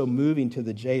this is so moving to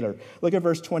the jailer. Look at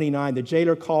verse 29. The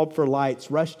jailer called for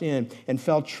lights, rushed in, and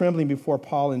fell trembling before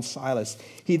Paul and Silas.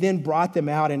 He then brought them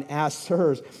out and asked,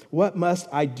 Sirs, what must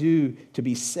I do to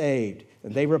be saved?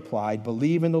 And they replied,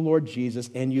 believe in the Lord Jesus,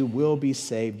 and you will be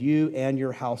saved, you and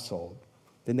your household.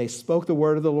 Then they spoke the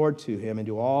word of the Lord to him and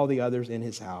to all the others in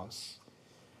his house.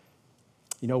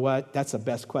 You know what? That's the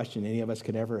best question any of us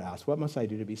could ever ask. What must I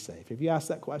do to be saved? Have you asked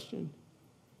that question?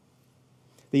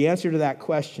 The answer to that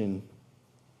question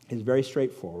is very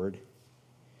straightforward.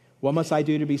 What must I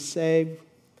do to be saved?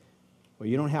 Well,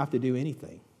 you don't have to do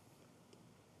anything,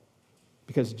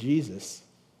 because Jesus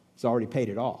has already paid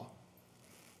it all.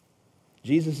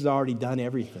 Jesus has already done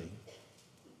everything.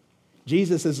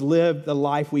 Jesus has lived the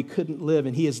life we couldn't live,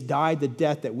 and he has died the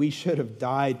death that we should have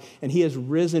died, and he has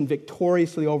risen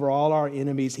victoriously over all our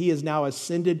enemies. He has now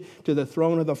ascended to the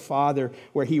throne of the Father,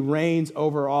 where he reigns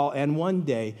over all, and one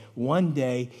day,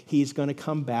 he's going to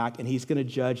come back, and he's going to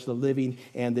judge the living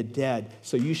and the dead.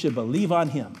 So you should believe on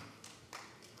him.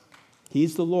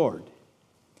 He's the Lord.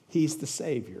 He's the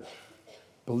Savior.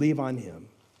 Believe on him.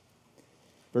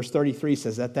 Verse 33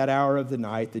 says, at that hour of the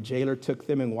night, the jailer took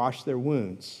them and washed their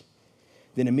wounds.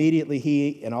 Then immediately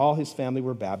he and all his family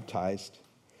were baptized.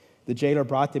 The jailer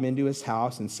brought them into his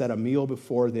house and set a meal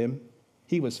before them.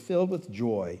 He was filled with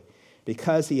joy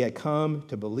because he had come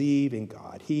to believe in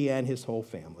God, he and his whole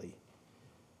family.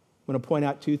 I'm going to point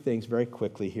out two things very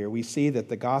quickly here. We see that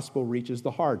the gospel reaches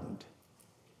the hardened.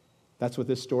 That's what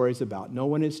this story is about. No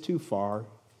one is too far.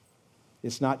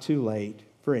 It's not too late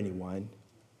for anyone.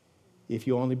 If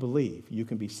you only believe, you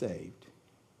can be saved.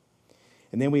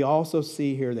 And then we also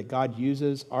see here that God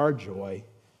uses our joy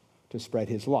to spread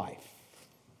his life.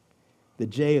 The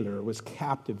jailer was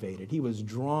captivated. He was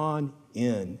drawn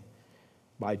in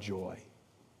by joy.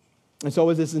 And so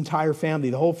is this entire family.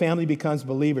 The whole family becomes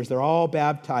believers. They're all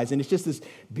baptized. And it's just this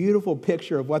beautiful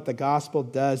picture of what the gospel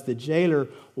does. The jailer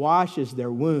washes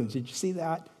their wounds. Did you see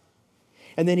that?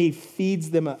 And then he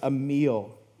feeds them a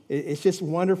meal. It's just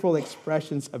wonderful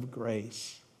expressions of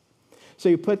grace. So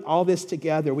you put all this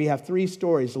together, we have three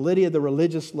stories. Lydia, the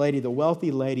religious lady, the wealthy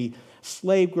lady,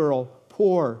 slave girl,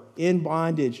 poor, in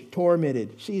bondage,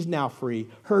 tormented. She's now free.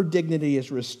 Her dignity is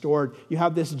restored. You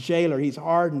have this jailer. He's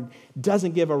hardened,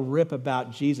 doesn't give a rip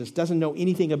about Jesus, doesn't know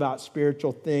anything about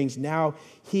spiritual things. Now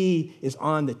he is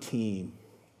on the team.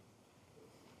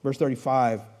 Verse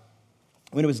 35,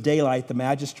 when it was daylight, the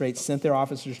magistrates sent their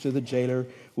officers to the jailer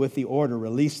with the order,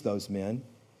 release those men.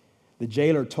 The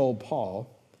jailer told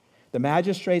Paul, the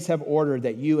magistrates have ordered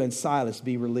that you and Silas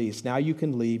be released. Now you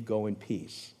can leave, go in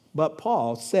peace. But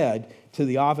Paul said to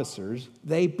the officers,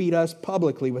 they beat us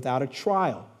publicly without a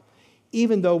trial,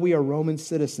 even though we are Roman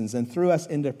citizens, and threw us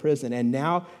into prison. And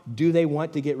now, do they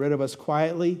want to get rid of us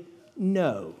quietly?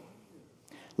 No.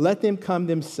 Let them come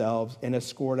themselves and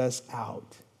escort us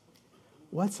out.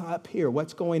 What's up here?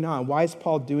 What's going on? Why is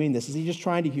Paul doing this? Is he just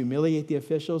trying to humiliate the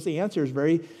officials? The answer is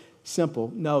very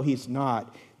simple. No, he's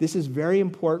not. This is very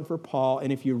important for Paul,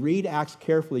 and if you read Acts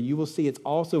carefully, you will see it's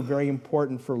also very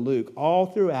important for Luke. All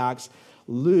through Acts,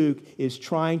 Luke is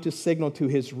trying to signal to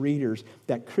his readers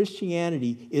that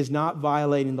Christianity is not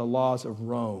violating the laws of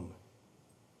Rome.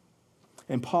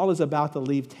 And Paul is about to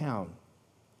leave town.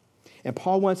 And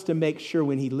Paul wants to make sure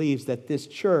when he leaves that this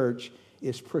church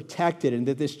is protected and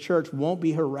that this church won't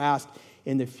be harassed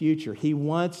in the future. He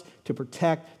wants to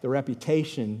protect the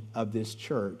reputation of this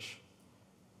church.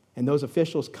 And those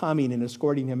officials coming and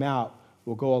escorting him out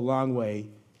will go a long way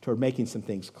toward making some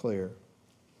things clear.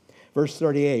 Verse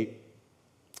 38,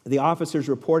 the officers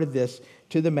reported this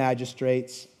to the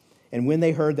magistrates, and when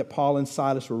they heard that Paul and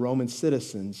Silas were Roman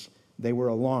citizens, they were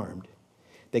alarmed.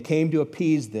 They came to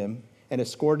appease them and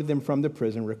escorted them from the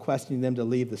prison, requesting them to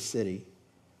leave the city.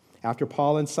 After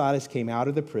Paul and Silas came out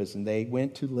of the prison, they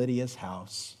went to Lydia's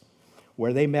house,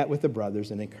 where they met with the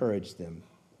brothers and encouraged them,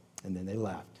 and then they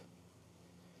left.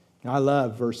 Now, I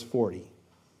love verse 40.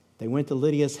 They went to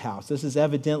Lydia's house. This is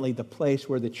evidently the place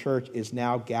where the church is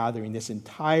now gathering, this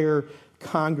entire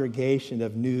congregation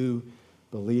of new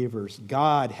believers.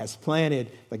 God has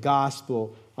planted the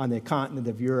gospel on the continent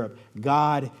of Europe.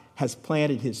 God has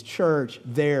planted his church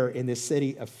there in the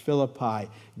city of Philippi.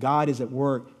 God is at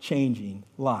work changing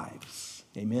lives.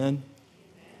 Amen?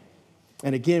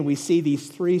 And again, we see these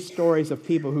three stories of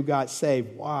people who got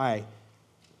saved. Why?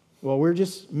 Well, we're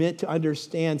just meant to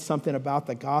understand something about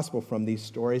the gospel from these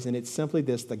stories, and it's simply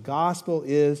this: the gospel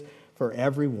is for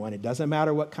everyone. It doesn't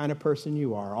matter what kind of person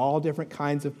you are. All different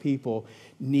kinds of people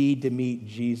need to meet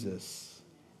Jesus.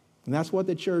 And that's what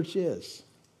the church is.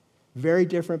 Very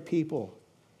different people.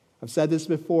 I've said this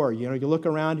before. You look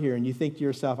around here and you think to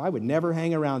yourself, I would never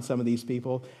hang around some of these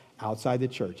people outside the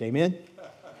church. Amen?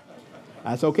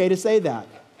 That's okay to say that.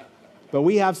 But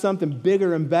we have something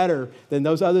bigger and better than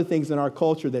those other things in our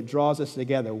culture that draws us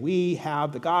together. We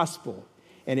have the gospel,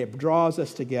 and it draws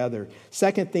us together.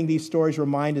 Second thing these stories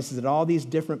remind us is that all these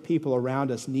different people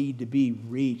around us need to be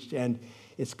reached, and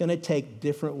it's going to take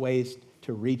different ways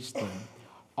to reach them.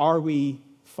 Are we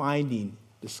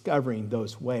discovering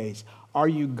those ways? Are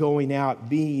you going out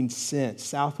being sent?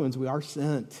 Southwinds, we are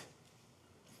sent.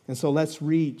 And so let's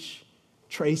reach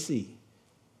Tracy,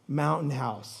 Mountain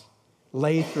House,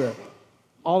 Lathrop,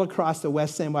 all across the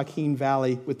West San Joaquin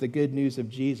Valley with the good news of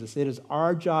Jesus. It is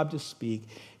our job to speak.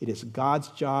 It is God's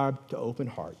job to open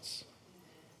hearts.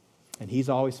 And he's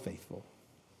always faithful.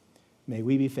 May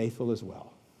we be faithful as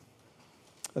well.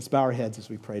 Let's bow our heads as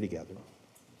we pray together.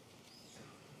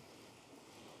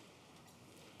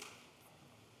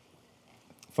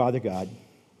 Father God,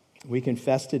 we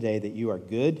confess today that you are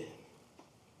good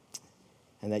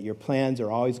and that your plans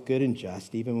are always good and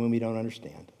just, even when we don't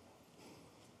understand.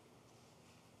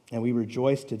 And we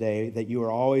rejoice today that you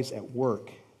are always at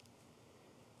work,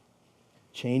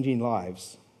 changing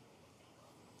lives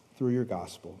through your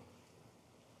gospel.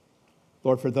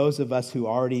 Lord, for those of us who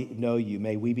already know you,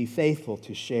 may we be faithful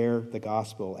to share the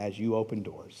gospel as you open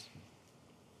doors.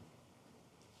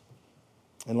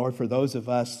 And Lord, for those of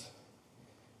us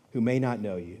who may not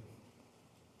know you,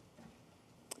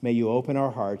 may you open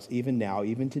our hearts even now,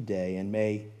 even today, and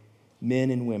may men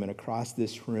and women across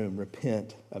this room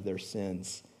repent of their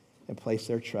sins and place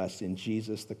their trust in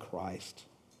Jesus the Christ,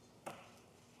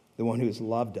 the one who has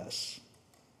loved us,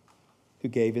 who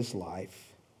gave his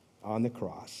life on the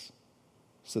cross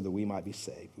so that we might be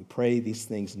saved. We pray these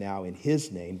things now in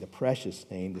his name, the precious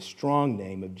name, the strong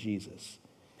name of Jesus.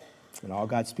 And all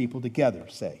God's people together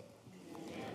say,